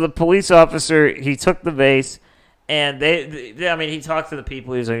the police officer, he took the vase, and he talked to the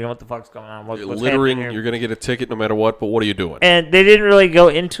people. He was like, "What the fuck's going on? What's Littering, happening here?" you're going to get a ticket no matter what, but what are you doing? And they didn't really go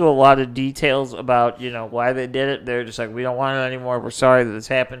into a lot of details about, why they did it. They're just like, "We don't want it anymore. We're sorry that this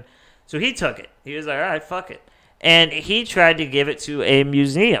happened." So he took it. He was like, "All right, fuck it." And he tried to give it to a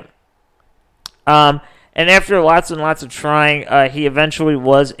museum. And after lots and lots of trying, he eventually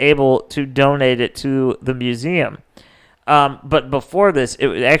was able to donate it to the museum. But before this,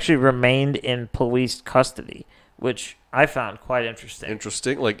 it actually remained in police custody, which I found quite interesting.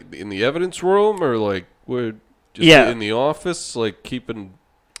 Interesting. Like in the evidence room, or like we're just Yeah. in the office, like keeping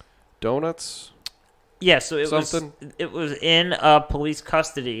donuts. Yeah, so it was in police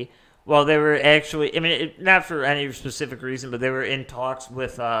custody while they were actually, not for any specific reason, but they were in talks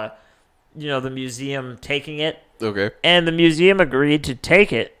with, the museum taking it. Okay. And the museum agreed to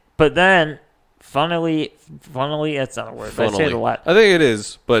take it, but then, funnily, that's not a word, but I say it a lot. I think it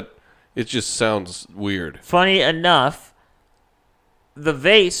is, but it just sounds weird. Funny enough, the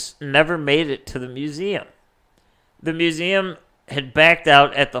vase never made it to the museum. The museum had backed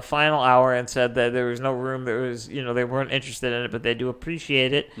out at the final hour and said that there was no room. There was, they weren't interested in it, but they do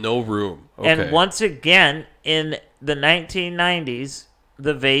appreciate it. No room. Okay. And once again, in the 1990s,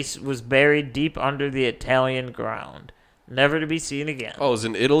 the vase was buried deep under the Italian ground, never to be seen again. Oh, it was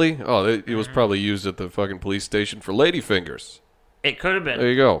in Italy? Oh, it was probably used at the fucking police station for ladyfingers. It could have been. There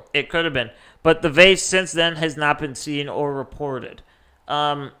you go. It could have been. But the vase since then has not been seen or reported.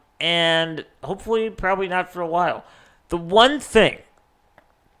 And hopefully probably not for a while. The one thing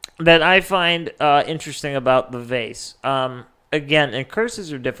that I find interesting about the vase, again, and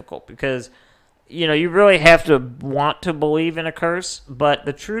curses are difficult because, you really have to want to believe in a curse. But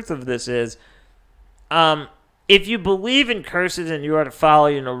the truth of this is, if you believe in curses and you are to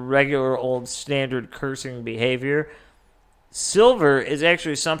follow, regular old standard cursing behavior, silver is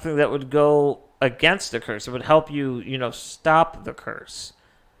actually something that would go against the curse. It would help you, stop the curse.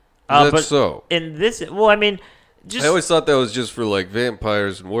 That's so. In this, I always thought that was just for like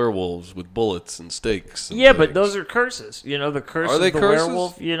vampires and werewolves with bullets and stakes. And yeah, but things. those are curses. The curse Are of they the curses?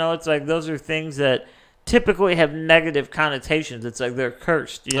 werewolf. It's like those are things that typically have negative connotations. It's like they're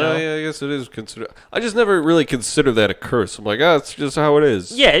cursed. Oh, yeah, I guess it is considered. I just never really consider that a curse. I'm like, it's just how it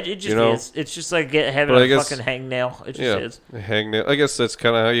is. Yeah, it just is. It's just like having But I a guess- fucking hangnail. It just Yeah, is. hangnail. I guess that's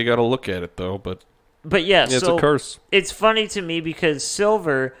kind of how you got to look at it, though. But But yeah, it's so a curse. it's funny to me because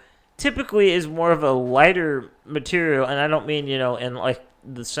silver typically is more of a lighter material, and I don't mean, in like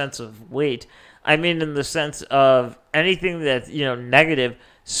the sense of weight. I mean in the sense of anything that's, negative.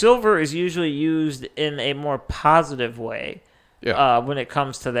 Silver is usually used in a more positive way. Yeah. when it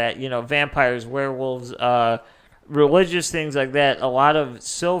comes to that. Vampires, werewolves, religious things like that. A lot of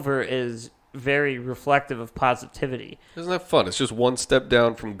silver is very reflective of positivity. Isn't that fun? It's just one step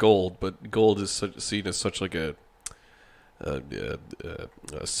down from gold, but gold is seen as such like a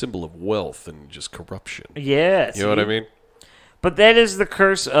symbol of wealth and just corruption. Yeah. You know what I mean? But that is the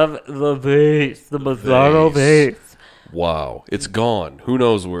curse of the vase, the Mazzaro vase. Wow. It's gone. Who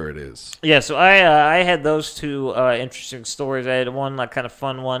knows where it is? Yeah, so I had those two interesting stories. I had one like kind of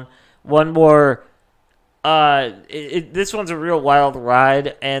fun one. One more. This one's a real wild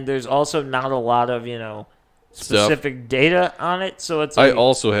ride, and there's also not a lot of specific data on it. So it's. I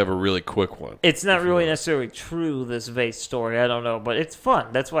also have a really quick one. It's not really necessarily true, this vase story. I don't know, but it's fun.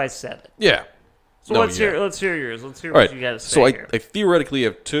 That's why I said it. Yeah. So let's hear yours. Let's hear All what right. you got to say. So here. I theoretically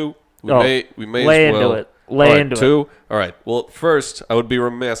have two. We may lay as well. into it. Lay into two. All right. Well, first, I would be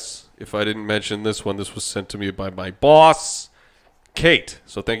remiss if I didn't mention this one. This was sent to me by my boss, Kate.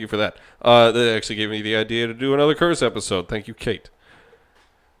 So thank you for that. That actually gave me the idea to do another curse episode. Thank you, Kate.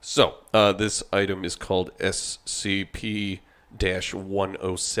 So this item is called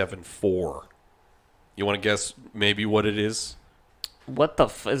SCP-1074. You want to guess maybe what it is? What the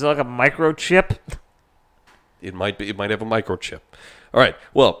is it like a microchip? It might be. It might have a microchip. All right.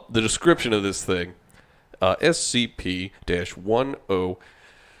 Well, the description of this thing,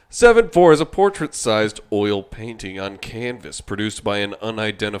 SCP-1074 is a portrait-sized oil painting on canvas produced by an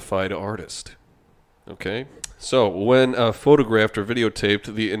unidentified artist. Okay. So when photographed or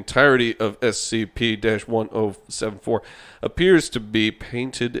videotaped, the entirety of SCP-1074 appears to be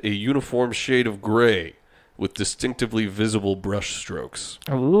painted a uniform shade of gray with distinctively visible brush strokes.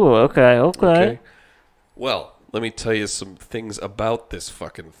 Ooh, okay. Well, let me tell you some things about this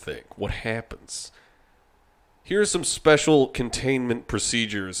fucking thing. What happens? Here are some special containment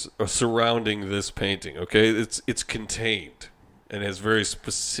procedures surrounding this painting, okay? It's contained and has very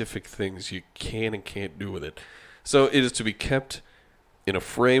specific things you can and can't do with it. So it is to be kept in a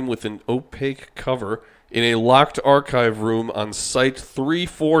frame with an opaque cover in a locked archive room on Site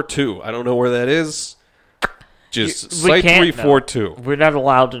 342. I don't know where that is. Just Site 342. We're not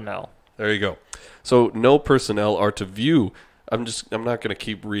allowed to know. There you go. So no personnel are to view. I'm not going to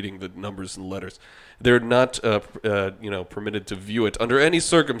keep reading the numbers and letters. They're not permitted to view it under any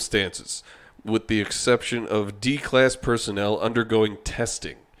circumstances, with the exception of D-class personnel undergoing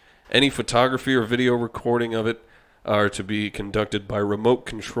testing. Any photography or video recording of it are to be conducted by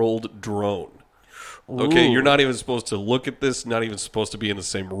remote-controlled drone. Ooh. Okay, you're not even supposed to look at this, not even supposed to be in the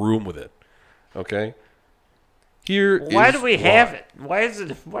same room with it. Okay? Why do we have it? Why is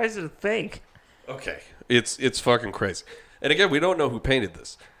it a thing? Okay. It's fucking crazy. And again, we don't know who painted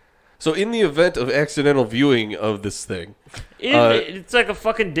this. So in the event of accidental viewing of this thing... it's like a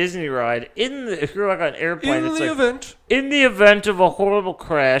fucking Disney ride. If you're like on an airplane, in the event of a horrible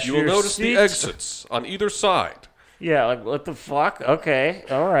crash, you will notice the exits on either side. Yeah, like what the fuck? Okay,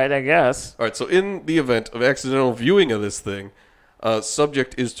 all right, I guess. All right, so in the event of accidental viewing of this thing,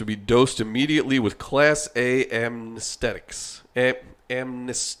 subject is to be dosed immediately with Class A amnestics.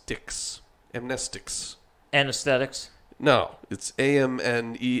 Amnestics. Anesthetics? No, it's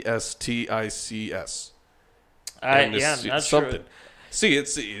AMNESTICS. I'm not something. sure. See,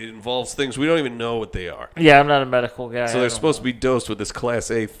 it involves things we don't even know what they are. Yeah, I'm not a medical guy. So they're supposed to be dosed with this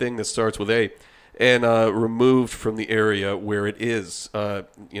Class A thing that starts with A, and removed from the area where it is, and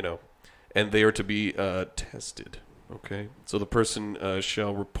they are to be tested. Okay, so the person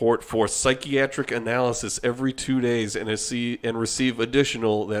shall report for psychiatric analysis every 2 days and receive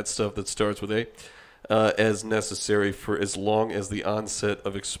additional that stuff that starts with A, as necessary for as long as the onset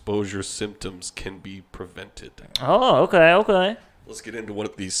of exposure symptoms can be prevented. Oh, okay. Let's get into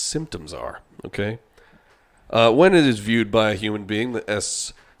what these symptoms are. Okay, when it is viewed by a human being, the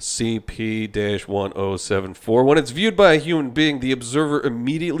SCP-1074. When it's viewed by a human being, the observer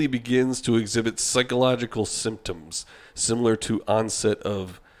immediately begins to exhibit psychological symptoms similar to onset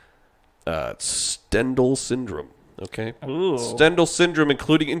of Stendhal syndrome. Okay? Ooh. Stendhal syndrome,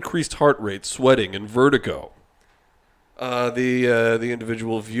 including increased heart rate, sweating, and vertigo. The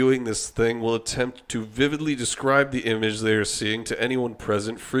individual viewing this thing will attempt to vividly describe the image they are seeing to anyone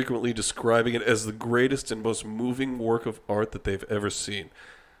present, frequently describing it as the greatest and most moving work of art that they've ever seen.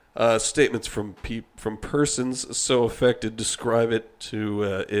 Statements from persons so affected describe it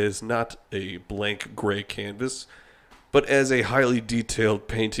as not a blank gray canvas, but as a highly detailed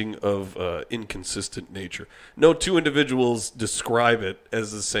painting of inconsistent nature. No two individuals describe it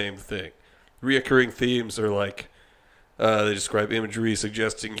as the same thing. Reoccurring themes are like, they describe imagery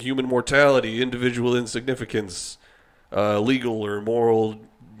suggesting human mortality, individual insignificance, legal or moral,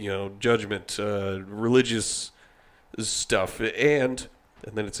 judgment, religious stuff, and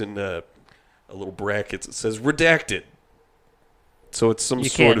then it's in a little brackets. It says redacted. So it's some You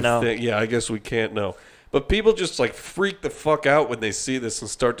sort can't of know. thing. Yeah, I guess we can't know. But people just like freak the fuck out when they see this and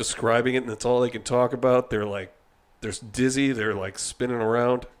start describing it, and that's all they can talk about. They're dizzy. They're like spinning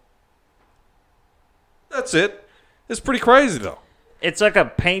around. That's it. It's pretty crazy though. It's like a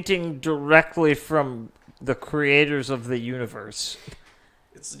painting directly from the creators of the universe.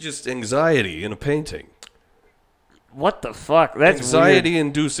 It's just anxiety in a painting. What the fuck? That's weird.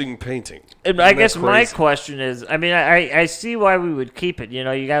 Anxiety-inducing painting. And Isn't I that guess my crazy? question is, I mean, I see why we would keep it. You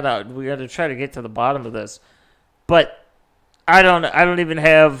know, we gotta try to get to the bottom of this, but I don't even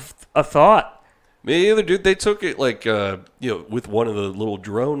have a thought. Me either, dude. They took it like with one of the little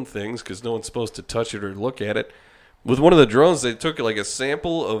drone things because no one's supposed to touch it or look at it. With one of the drones, they took like a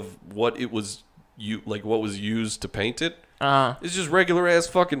sample of what it was what was used to paint it. It's just regular ass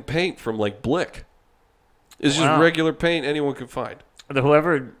fucking paint from like Blick. It's just Wow. regular paint anyone can find.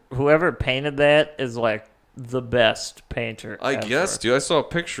 Whoever painted that is like the best painter. I ever. guess, dude. I saw a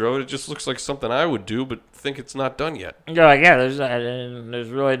picture of it. It just looks like something I would do, but think it's not done yet. You're like, yeah, there's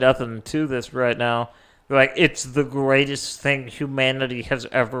really nothing to this right now. You're like, it's the greatest thing humanity has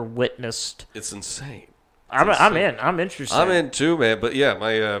ever witnessed. It's insane. I'm insane. in. I'm interested. I'm in too, man. But yeah,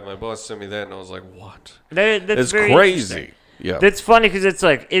 my boss sent me that, and I was like, what? That's It's very crazy. interesting. Yeah. That's funny because it's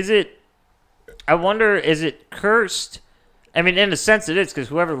like, I wonder, is it cursed? I mean, in a sense it is, because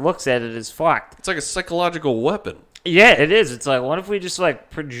whoever looks at it is fucked. It's like a psychological weapon. Yeah, it is. It's like, what if we just, like,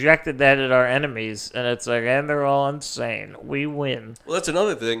 projected that at our enemies, and it's like, and they're all insane. We win. Well, that's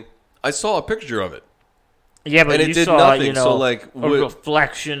another thing. I saw a picture of it. Yeah, but And it you did saw, nothing, you know, so, like, a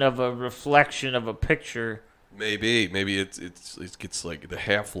reflection of a picture. Maybe it gets like the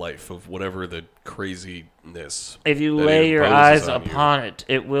half-life of whatever the craziness. If you that lay it your imposes eyes on you. upon it,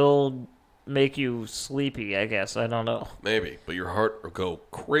 it will make you sleepy, I guess. I don't know. Maybe, but your heart will go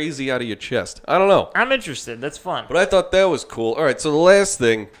crazy out of your chest. I don't know. I'm interested. That's fun. But I thought that was cool. All right, so the last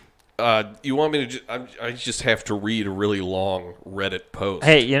thing, you want me to? I just have to read a really long Reddit post.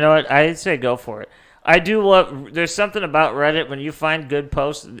 Hey, you know what? I'd say go for it. I do love. There's something about Reddit when you find good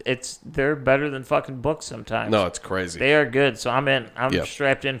posts. They're better than fucking books sometimes. No, it's crazy. They are good. So I'm in. I'm Yeah.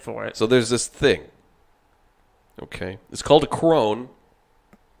 strapped in for it. So there's this thing. Okay, it's called a crone.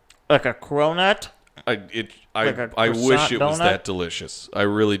 Like a cronut. I Like a wish it croissant was donut? that delicious. I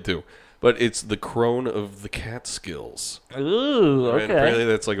really do. But it's the crone of the Catskills. Ooh, And apparently okay.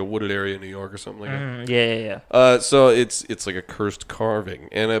 that's like a wooded area in New York or something like that. Yeah. So it's like a cursed carving,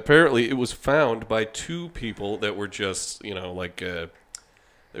 and apparently it was found by two people that were just they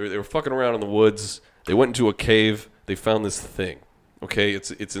were fucking around in the woods. They went into a cave. They found this thing. Okay,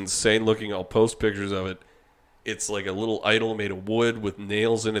 it's insane looking. I'll post pictures of it. It's like a little idol made of wood with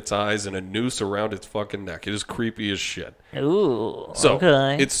nails in its eyes and a noose around its fucking neck. It is creepy as shit. Ooh. So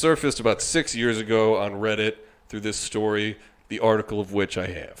okay. it surfaced about 6 years ago on Reddit through this story, the article of which I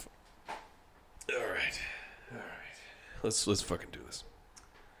have. All right. Let's fucking do this.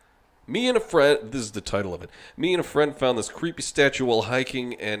 Me and a friend. This is the title of it. Me and a friend found this creepy statue while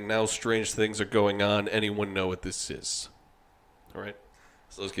hiking, and now strange things are going on. Anyone know what this is? All right.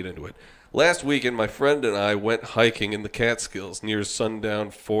 So let's get into it. Last weekend, my friend and I went hiking in the Catskills near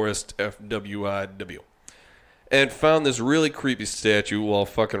Sundown Forest, FWIW, and found this really creepy statue while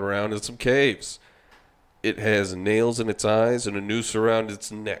fucking around in some caves. It has nails in its eyes and a noose around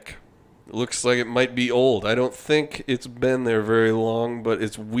its neck. It looks like it might be old. I don't think it's been there very long, but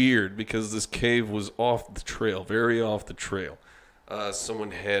it's weird because this cave was off the trail, very off the trail.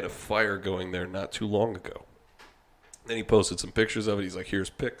 Someone had a fire going there not too long ago. Then he posted some pictures of it. He's like, here's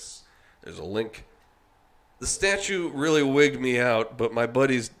pics. There's a link. The statue really wigged me out, but my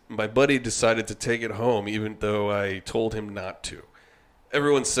buddy decided to take it home even though I told him not to.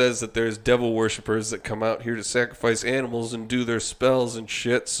 Everyone says that there's devil worshippers that come out here to sacrifice animals and do their spells and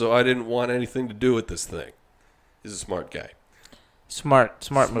shit, so I didn't want anything to do with this thing. He's a smart guy. Smart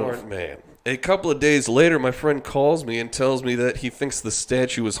move. Smart man. A couple of days later, my friend calls me and tells me that he thinks the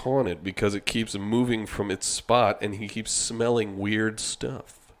statue is haunted because it keeps moving from its spot and he keeps smelling weird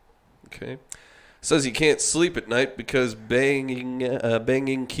stuff. Okay? Says he can't sleep at night because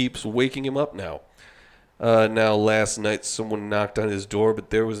banging keeps waking him up now. Now, last night, someone knocked on his door, but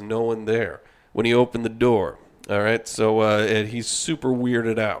there was no one there when he opened the door. All right? So, and he's super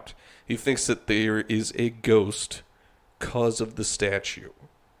weirded out. He thinks that there is a ghost cause of the statue.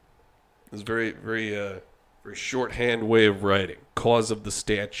 It's very, very, very shorthand way of writing. Cause of the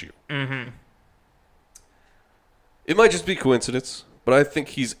statue. Mm-hmm. It might just be coincidence, but I think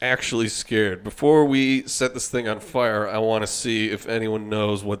he's actually scared. Before we set this thing on fire, I want to see if anyone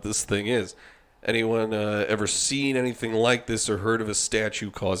knows what this thing is. Anyone ever seen anything like this or heard of a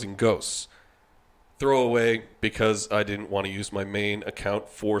statue causing ghosts? Throw away because I didn't want to use my main account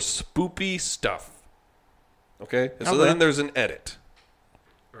for spoopy stuff. Okay? So then there's an edit.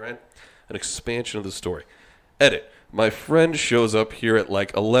 All right? An expansion of the story. Edit. My friend shows up here at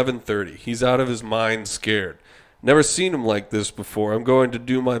like 11:30. He's out of his mind scared. Never seen him like this before. I'm going to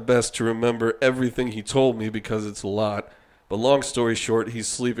do my best to remember everything he told me because it's a lot. But long story short, he's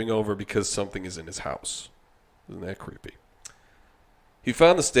sleeping over because something is in his house. Isn't that creepy? He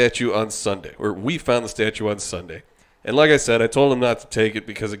found the statue on Sunday, or we found the statue on Sunday. And like I said, I told him not to take it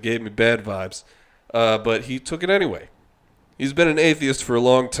because it gave me bad vibes. But he took it anyway. He's been an atheist for a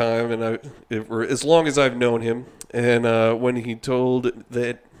long time, and or as long as I've known him. And when he told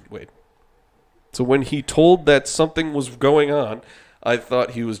that something was going on, I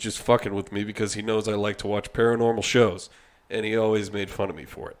thought he was just fucking with me because he knows I like to watch paranormal shows, and he always made fun of me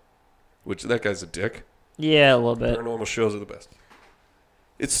for it. Which, that guy's a dick. Yeah, a little bit. Paranormal shows are the best.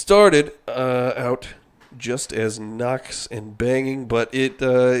 It started out just as knocks and banging, but he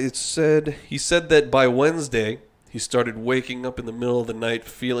said that by Wednesday he started waking up in the middle of the night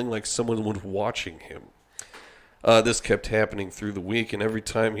feeling like someone was watching him. This kept happening through the week, and every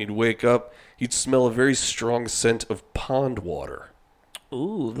time he'd wake up, he'd smell a very strong scent of pond water.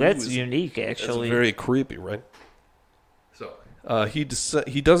 Ooh, that's unique, actually. That's very creepy, right? So he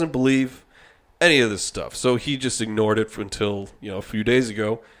doesn't believe any of this stuff, so he just ignored it until a few days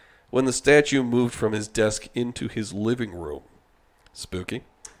ago, when the statue moved from his desk into his living room. Spooky.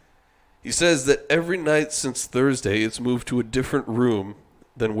 He says that every night since Thursday, it's moved to a different room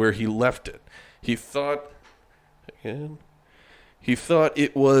than where he left it. He thought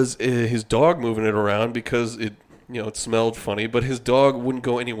it was his dog moving it around because it smelled funny, but his dog wouldn't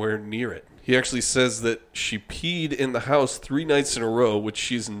go anywhere near it. He actually says that she peed in the house 3 nights in a row, which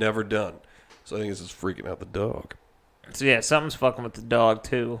she's never done. So I think this is freaking out the dog. So yeah, something's fucking with the dog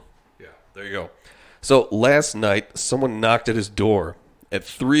too. Yeah, there you go. So last night, someone knocked at his door at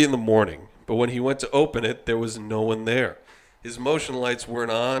 3 in the morning, but when he went to open it, there was no one there. His motion lights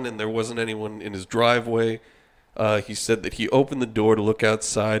weren't on, and there wasn't anyone in his driveway. He said that he opened the door to look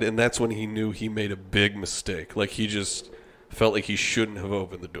outside, and that's when he knew he made a big mistake. Like, he just felt like he shouldn't have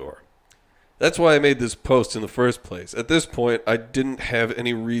opened the door. That's why I made this post in the first place. At this point, I didn't have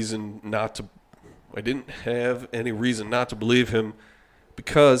any reason not to believe him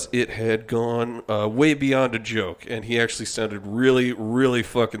because it had gone way beyond a joke, and he actually sounded really, really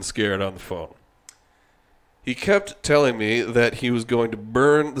fucking scared on the phone. He kept telling me that he was going to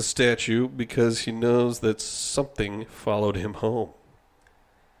burn the statue because he knows that something followed him home.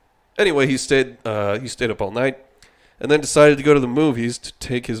 Anyway, he stayed up all night and then decided to go to the movies to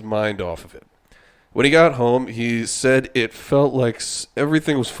take his mind off of it. When he got home, he said it felt like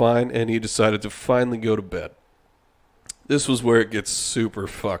everything was fine, and he decided to finally go to bed. This was where it gets super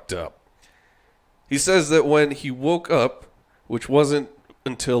fucked up. He says that when he woke up, which wasn't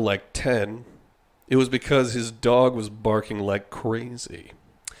until like 10, it was because his dog was barking like crazy.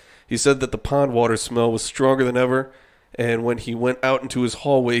 He said that the pond water smell was stronger than ever, and when he went out into his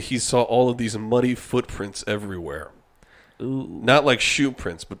hallway, he saw all of these muddy footprints everywhere. Ooh. Not like shoe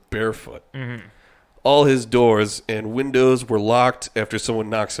prints, but barefoot. Mm-hmm. All his doors and windows were locked after someone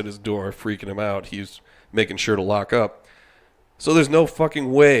knocks at his door, freaking him out. He's making sure to lock up. So there's no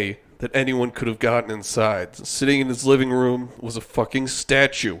fucking way that anyone could have gotten inside. Sitting in his living room was a fucking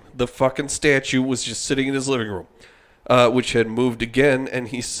statue. The fucking statue was just sitting in his living room, which had moved again, and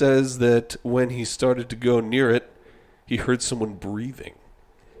he says that when he started to go near it, he heard someone breathing.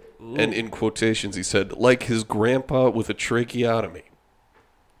 Ooh. And in quotations, he said, like his grandpa with a tracheotomy.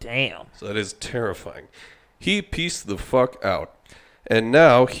 Damn. So that is terrifying. He pieced the fuck out. And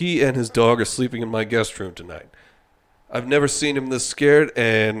now he and his dog are sleeping in my guest room tonight. I've never seen him this scared,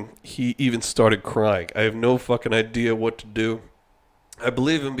 and he even started crying. I have no fucking idea what to do. I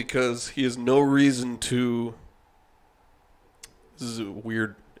believe him because he has no reason to... This is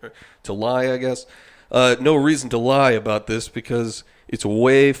weird. To lie, I guess. No reason to lie about this because it's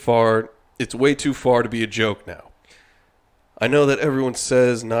way too far to be a joke now. I know that everyone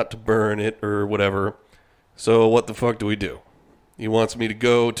says not to burn it or whatever, so what the fuck do we do? He wants me to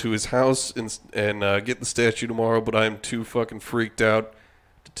go to his house and get the statue tomorrow, but I'm too fucking freaked out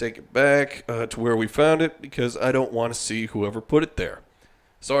to take it back to where we found it because I don't want to see whoever put it there.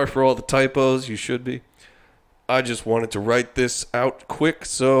 Sorry for all the typos, you should be. I just wanted to write this out quick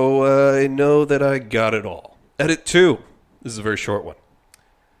so I know that I got it all. Edit 2. This is a very short one.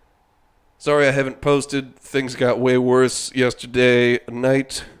 Sorry I haven't posted. Things got way worse yesterday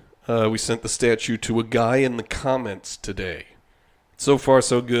night. We sent the statue to a guy in the comments today. So far,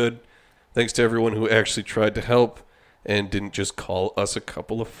 so good. Thanks to everyone who actually tried to help and didn't just call us a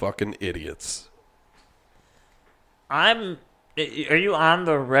couple of fucking idiots. Are you on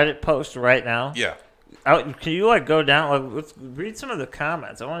the Reddit post right now? Yeah. Can you go down? Let's read some of the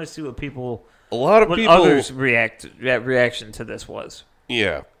comments. I want to see what people. A lot of what people. others' reaction to this was.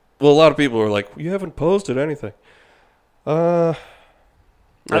 Yeah. Well, a lot of people are like, you haven't posted anything. Yeah,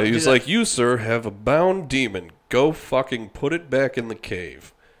 he was like, you, sir, have a bound demon. Go fucking put it back in the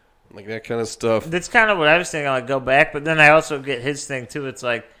cave. Like that kind of stuff. That's kind of what I was thinking. Go back, but then I also get his thing too. It's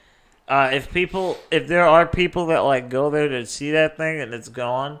like, if there are people that go there to see that thing and it's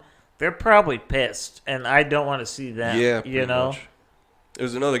gone, they're probably pissed, and I don't want to see them. Yeah, you know. Much.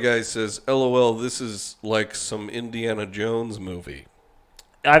 There's another guy who says, "LOL, this is like some Indiana Jones movie."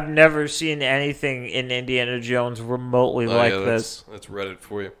 I've never seen anything in Indiana Jones remotely like this. That's Reddit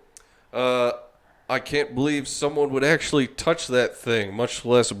for you. I can't believe someone would actually touch that thing, much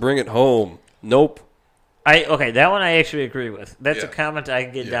less bring it home. Nope. Okay, that one I actually agree with. That's a comment I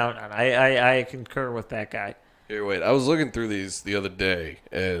can get down on. I concur with that guy. Here, wait. I was looking through these the other day,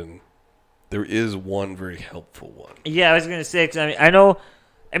 and there is one very helpful one. Yeah, I was gonna say, 'cause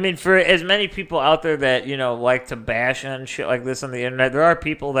I mean, for as many people out there that like to bash on shit like this on the internet, there are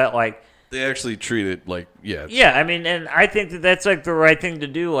people that they actually treat it like yeah. I mean, and I think that's the right thing to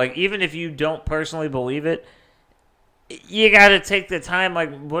do. Even if you don't personally believe it, you got to take the time.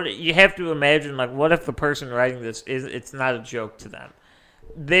 What you have to imagine, what if the person writing this it's not a joke to them?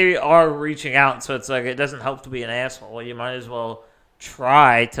 They are reaching out, so it's it doesn't help to be an asshole. You might as well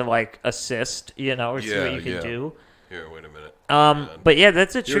try to assist, or see what you can do. Here, wait a minute. But yeah,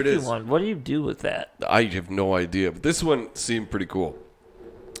 that's a tricky one. What do you do with that? I have no idea, but this one seemed pretty cool.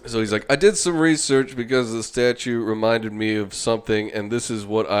 So he's like, I did some research because the statue reminded me of something, and this is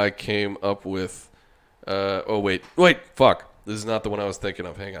what I came up with. Wait, fuck. This is not the one I was thinking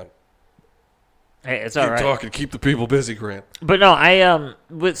of. Hang on. Hey, it's all right. Keep talking. Keep the people busy, Grant. But no,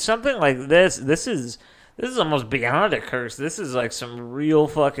 with something like this is almost beyond a curse. This is some real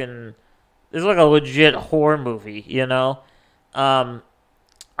fucking. This is a legit horror movie, I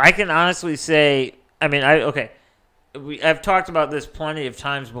can honestly say, I mean, I've talked about this plenty of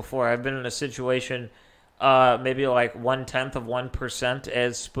times before. I've been in a situation, maybe 0.1%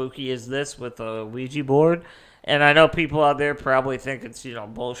 as spooky as this with a Ouija board, and I know people out there probably think it's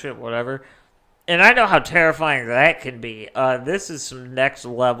bullshit, whatever. And I know how terrifying that can be. This is some next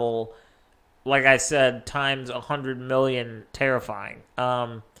level, like I said, times 100 million terrifying.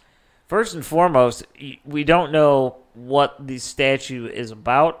 First and foremost, we don't know what the statue is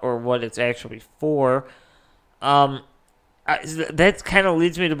about or what it's actually for. That kind of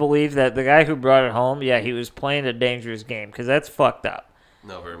leads me to believe that the guy who brought it home, he was playing a dangerous game, because that's fucked up.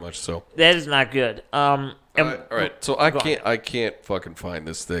 No, very much so. That is not good. All right. So I can't fucking find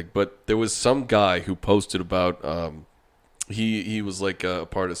this thing, but there was some guy who posted about he was a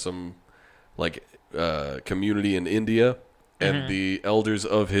part of some community in India. And the elders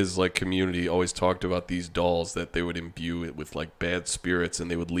of his community always talked about these dolls that they would imbue with bad spirits, and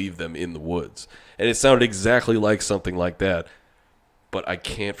they would leave them in the woods. And it sounded exactly like something like that, but I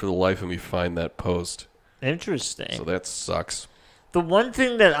can't for the life of me find that post. Interesting. So that sucks. The one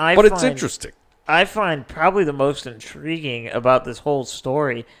thing that it's interesting. I find probably the most intriguing about this whole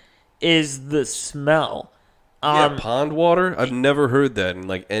story is the smell. Pond water? I've never heard that in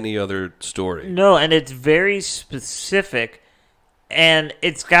any other story. No, and it's very specific. And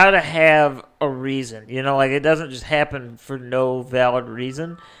it's got to have a reason, it doesn't just happen for no valid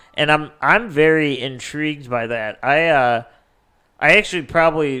reason. And I'm very intrigued by that. I actually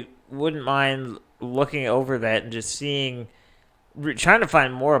probably wouldn't mind looking over that and just trying to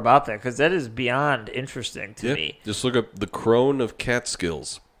find more about that, because that is beyond interesting to me. Just look up the Crone of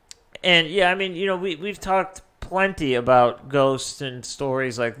Catskills. And I mean, we've talked plenty about ghosts and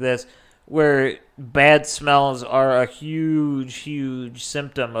stories like this, where bad smells are a huge, huge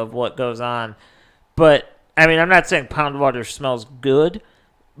symptom of what goes on. But, I mean, I'm not saying pond water smells good,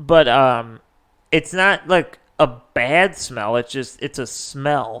 but it's not a bad smell. It's a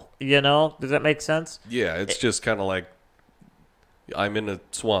smell, Does that make sense? Yeah, it's just kind of I'm in a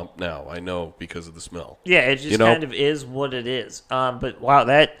swamp now. I know because of the smell. Yeah, it just kind of is what it is. But, wow,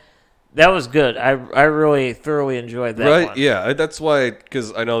 that was good. I really thoroughly enjoyed that one. Right, yeah. That's why,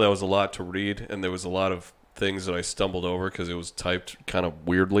 because I know that was a lot to read, and there was a lot of things that I stumbled over because it was typed kind of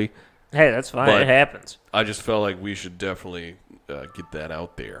weirdly. Hey, that's fine. But it happens. I just felt like we should definitely get that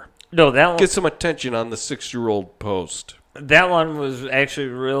out there. No, that one... Get some attention on the 6-year-old post. That one was actually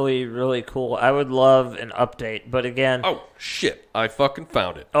really, really cool. I would love an update, but again... Oh, shit. I fucking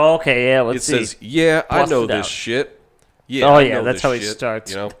found it. Oh, okay, yeah, let's see. It says, I know this shit. Yeah, oh, I yeah, know that's this how he shit,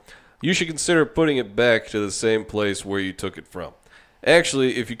 starts. you should consider putting it back to the same place where you took it from.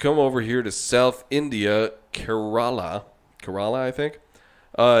 Actually, if you come over here to South India, Kerala, I think,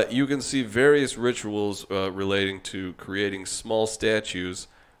 you can see various rituals relating to creating small statues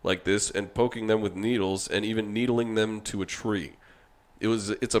like this and poking them with needles and even needling them to a tree.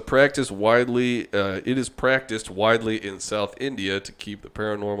 It's a practice widely. It is practiced widely in South India to keep the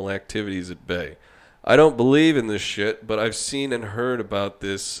paranormal activities at bay. I don't believe in this shit, but I've seen and heard about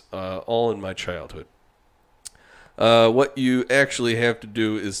this all in my childhood. What you actually have to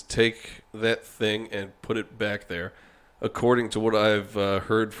do is take that thing and put it back there. According to what I've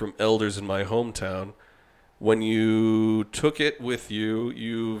heard from elders in my hometown, when you took it with you,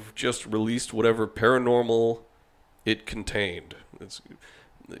 you've just released whatever paranormal it contained.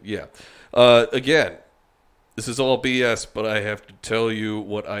 Again, this is all BS, but I have to tell you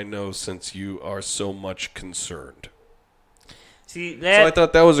what I know since you are so much concerned. See, So I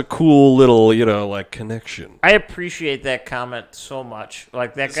thought that was a cool little, connection. I appreciate that comment so much.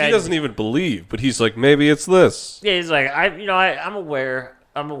 Like that guy, He doesn't even believe, but he's like, maybe it's this. yeah, he's like, I'm aware.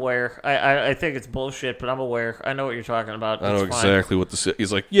 I think it's bullshit, but I'm aware. I know what you're talking about. I know It's fine. exactly what this is.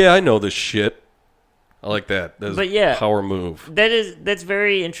 He's like, yeah, I know this shit. I like that. That's a power move. That's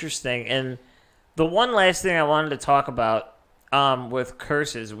very interesting. And the one last thing I wanted to talk about with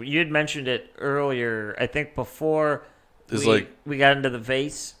curses, you had mentioned it earlier, I think before we got into the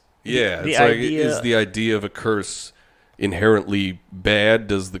vase. Yeah, the it's idea, is the idea of a curse inherently bad?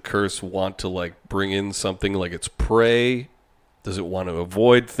 Does the curse want to bring in something like its prey? Does it want to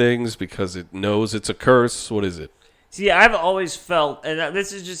avoid things because it knows it's a curse? What is it? See, I've always felt, and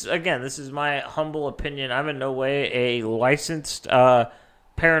this is just, again, this is my humble opinion. I'm in no way a licensed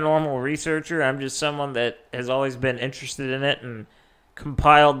paranormal researcher. I'm just someone that has always been interested in it and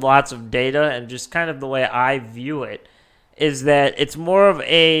compiled lots of data, and just kind of the way I view it is that it's more of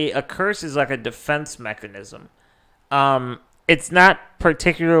a curse is like a defense mechanism. It's not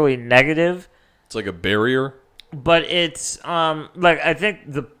particularly negative. It's like a barrier. But it's, I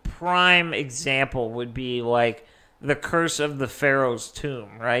think the prime example would be like the curse of the Pharaoh's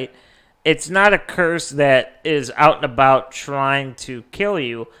tomb, right? It's not a curse that is out and about trying to kill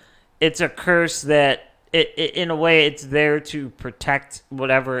you. It's a curse that, in a way, it's there to protect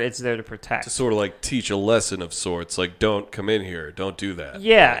whatever it's there to protect. To sort of teach a lesson of sorts, like don't come in here, don't do that.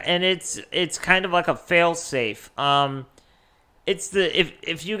 Yeah, and it's kind of like a fail-safe. It's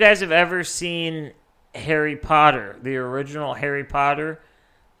if you guys have ever seen Harry Potter, the original Harry Potter,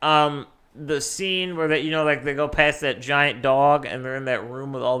 the scene where they go past that giant dog and they're in that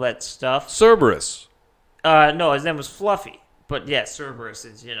room with all that stuff. Cerberus. No, his name was Fluffy. But yeah, Cerberus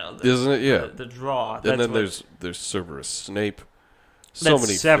is isn't it? Yeah, the draw. And then there's Cerberus, Snape. So that's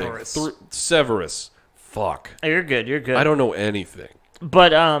many Severus. things. Severus. Fuck. Oh, you're good. You're good. I don't know anything.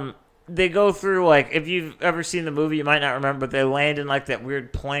 But they go through if you've ever seen the movie, you might not remember. But they land in that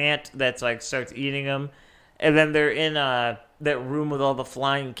weird plant that's starts eating them, and then they're in that room with all the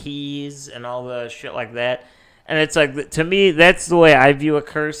flying keys and all the shit like that. And it's to me, that's the way I view a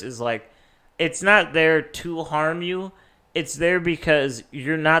curse. Is it's not there to harm you. It's there because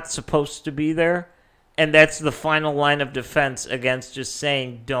you're not supposed to be there, and that's the final line of defense against just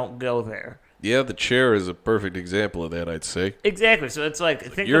saying don't go there. Yeah, the chair is a perfect example of that, I'd say. Exactly. So it's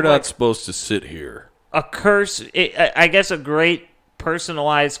think you're of not supposed to sit here. A curse. I guess a great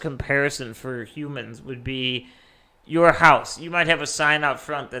personalized comparison for humans would be your house. You might have a sign out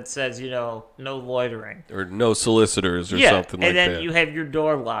front that says, no loitering. Or no solicitors or something like that. And then you have your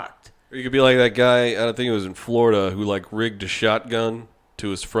door locked. Or you could be like that guy, I think it was in Florida, who rigged a shotgun to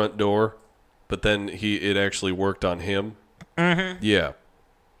his front door, but then it actually worked on him. Mm-hmm. Yeah.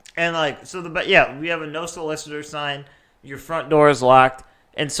 And we have a no solicitor sign, your front door is locked,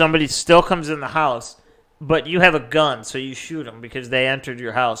 and somebody still comes in the house, but you have a gun, so you shoot them because they entered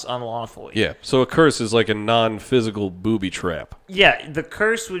your house unlawfully. Yeah, so a curse is like a non-physical booby trap. Yeah, the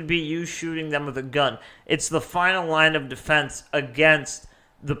curse would be you shooting them with a gun. It's the final line of defense against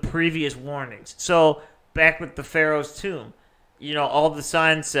the previous warnings. So, back with the Pharaoh's tomb, all the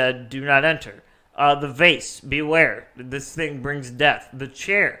signs said, do not enter. The vase, beware. This thing brings death. The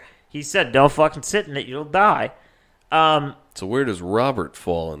chair, he said, don't fucking sit in it, you'll die. So where does Robert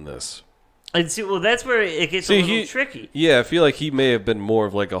fall in this? And see, well, that's where it gets a little tricky. Yeah, I feel like he may have been more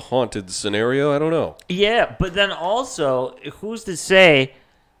of a haunted scenario. I don't know. Yeah, but then also, who's to say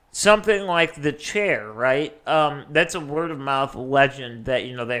something like the chair, right? That's a word of mouth legend that,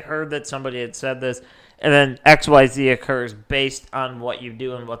 they heard that somebody had said this, and then XYZ occurs based on what you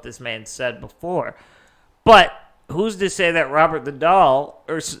do and what this man said before. But who's to say that Robert the Doll,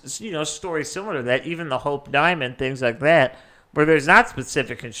 or, stories similar to that, even the Hope Diamond, things like that, where there's not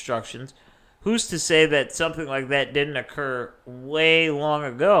specific instructions, who's to say that something like that didn't occur way long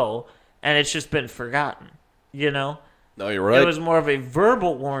ago and it's just been forgotten, you know? No, you're right. It was more of a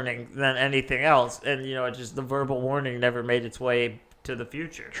verbal warning than anything else, and, just the verbal warning never made its way to the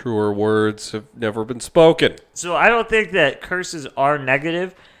future. Truer words have never been spoken. So I don't think that curses are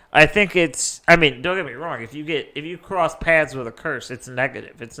negative. I think don't get me wrong, if you cross paths with a curse, it's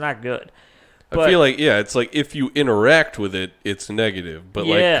negative. It's not good. I feel like, it's like if you interact with it, it's negative. But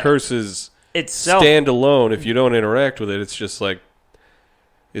like curses stand alone. If you don't interact with it, it's just like,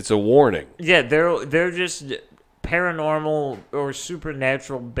 it's a warning. Yeah, they're just paranormal or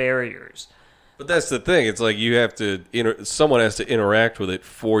supernatural barriers. But that's the thing. It's like you have to someone has to interact with it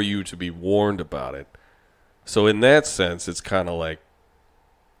for you to be warned about it. So in that sense, it's kind of like,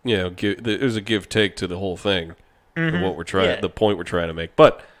 there's a give take to the whole thing. Mm-hmm. What we're trying, the point we're trying to make.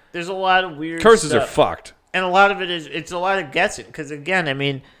 But there's a lot of weird curses stuff. are fucked, and a lot of it's a lot of guessing. Because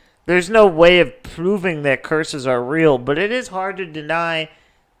again, there's no way of proving that curses are real, but it is hard to deny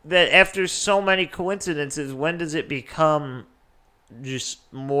that after so many coincidences, when does it become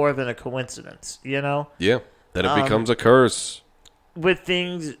just more than a coincidence, Yeah, that it becomes a curse. With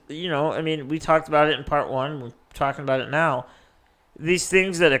things, we talked about it in part 1. We're talking about it now. These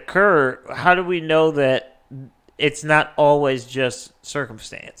things that occur, how do we know that it's not always just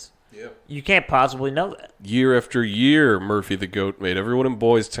circumstance? Yep. You can't possibly know that. Year after year, Murphy the Goat made everyone in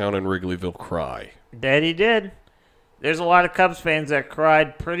Boys Town and Wrigleyville cry. That he did. There's a lot of Cubs fans that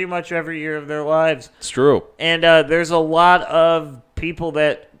cried pretty much every year of their lives. It's true. And there's a lot of people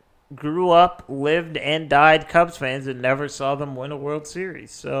that grew up, lived, and died Cubs fans and never saw them win a World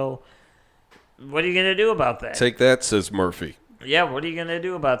Series. So what are you going to do about that? Take that, says Murphy. Yeah, what are you going to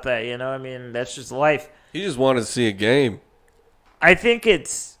do about that? That's just life. He just wanted to see a game. I think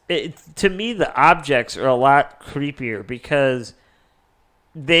to me, the objects are a lot creepier because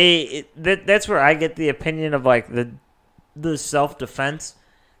that's where I get the opinion of like the self-defense,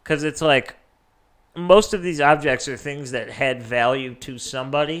 because it's like most of these objects are things that had value to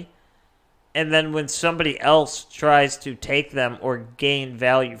somebody, and then when somebody else tries to take them or gain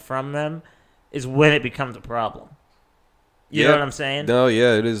value from them is when it becomes a problem. You know what I'm saying? No,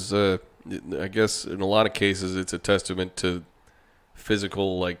 yeah, it is. I guess in a lot of cases it's a testament to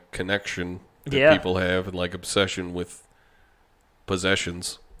physical like connection that people have and like obsession with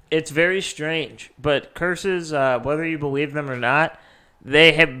possessions. It's very strange, but curses, whether you believe them or not,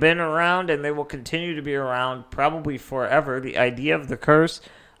 they have been around and they will continue to be around probably forever. The idea of the curse,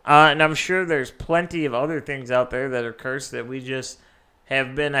 and I'm sure there's plenty of other things out there that are cursed that we just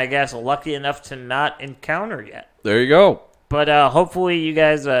have been, I guess, lucky enough to not encounter yet. There you go. But hopefully you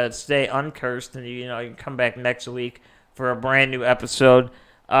guys stay uncursed and you can come back next week for a brand new episode.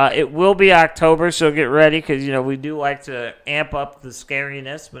 It will be October, so get ready because, we do like to amp up the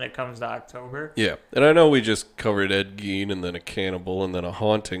scariness when it comes to October. Yeah, and I know we just covered Ed Gein and then a cannibal and then a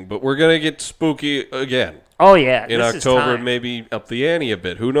haunting, but we're going to get spooky again. Oh, yeah. In October, maybe up the ante a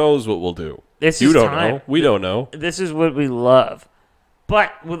bit. Who knows what we'll do? You don't know. We don't know. This is what we love.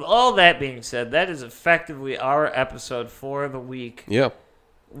 But with all that being said, that is effectively our episode for the week. Yeah.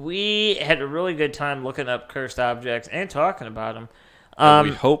 We had a really good time looking up cursed objects and talking about them. And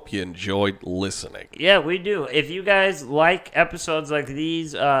we hope you enjoyed listening. Yeah, we do. If you guys like episodes like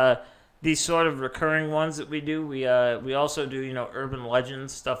these sort of recurring ones that we do, we also do, urban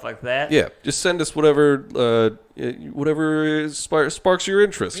legends, stuff like that. Yeah, just send us whatever sparks your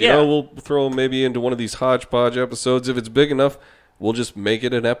interest. You know, we'll throw them maybe into one of these hodgepodge episodes. If it's big enough, we'll just make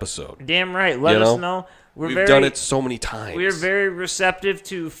it an episode. Damn right. Let us know. We've done it so many times. We're very receptive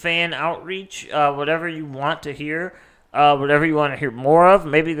to fan outreach, whatever you want to hear. Whatever you want to hear more of.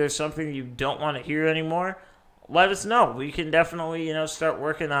 Maybe there's something you don't want to hear anymore. Let us know. We can definitely, start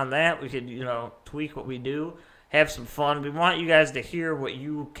working on that. We could, tweak what we do, have some fun. We want you guys to hear what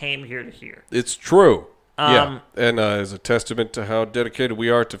you came here to hear. It's true. And as a testament to how dedicated we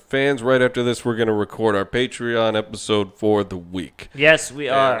are to fans, right after this, we're going to record our Patreon episode for the week. Yes, we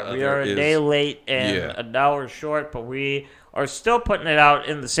are. We are a day late and an hour short, but we are still putting it out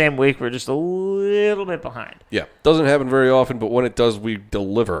in the same week. We're just a little bit behind. Yeah. Doesn't happen very often, but when it does, we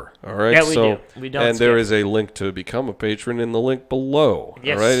deliver. All right? Yeah, we do. We don't And there is a link to become a patron in the link below.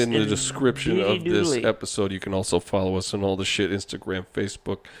 Yes. All right? In the description of this episode. You can also follow us on all the shit, Instagram,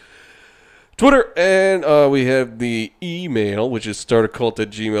 Facebook, Twitter, and we have the email, which is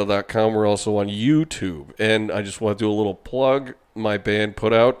startacult@gmail.com. We're also on YouTube. And I just want to do a little plug. My band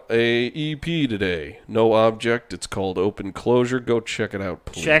put out a EP today. No Object. It's called Open Closure. Go check it out,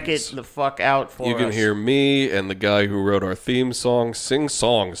 please. Check it the fuck out for us. You can hear me and the guy who wrote our theme song sing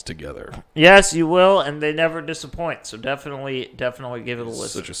songs together. Yes, you will, and they never disappoint. So definitely give it a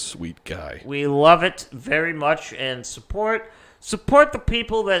listen. Such a sweet guy. We love it very much, and support the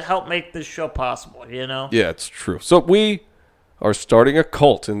people that help make this show possible, you know? Yeah, it's true. So we are starting a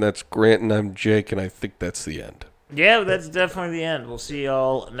cult, and that's Grant, and I'm Jake, and I think that's the end. Yeah, that's definitely the end. We'll see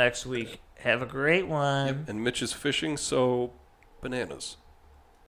y'all next week. Have a great one. Yep. And Mitch is fishing, so bananas.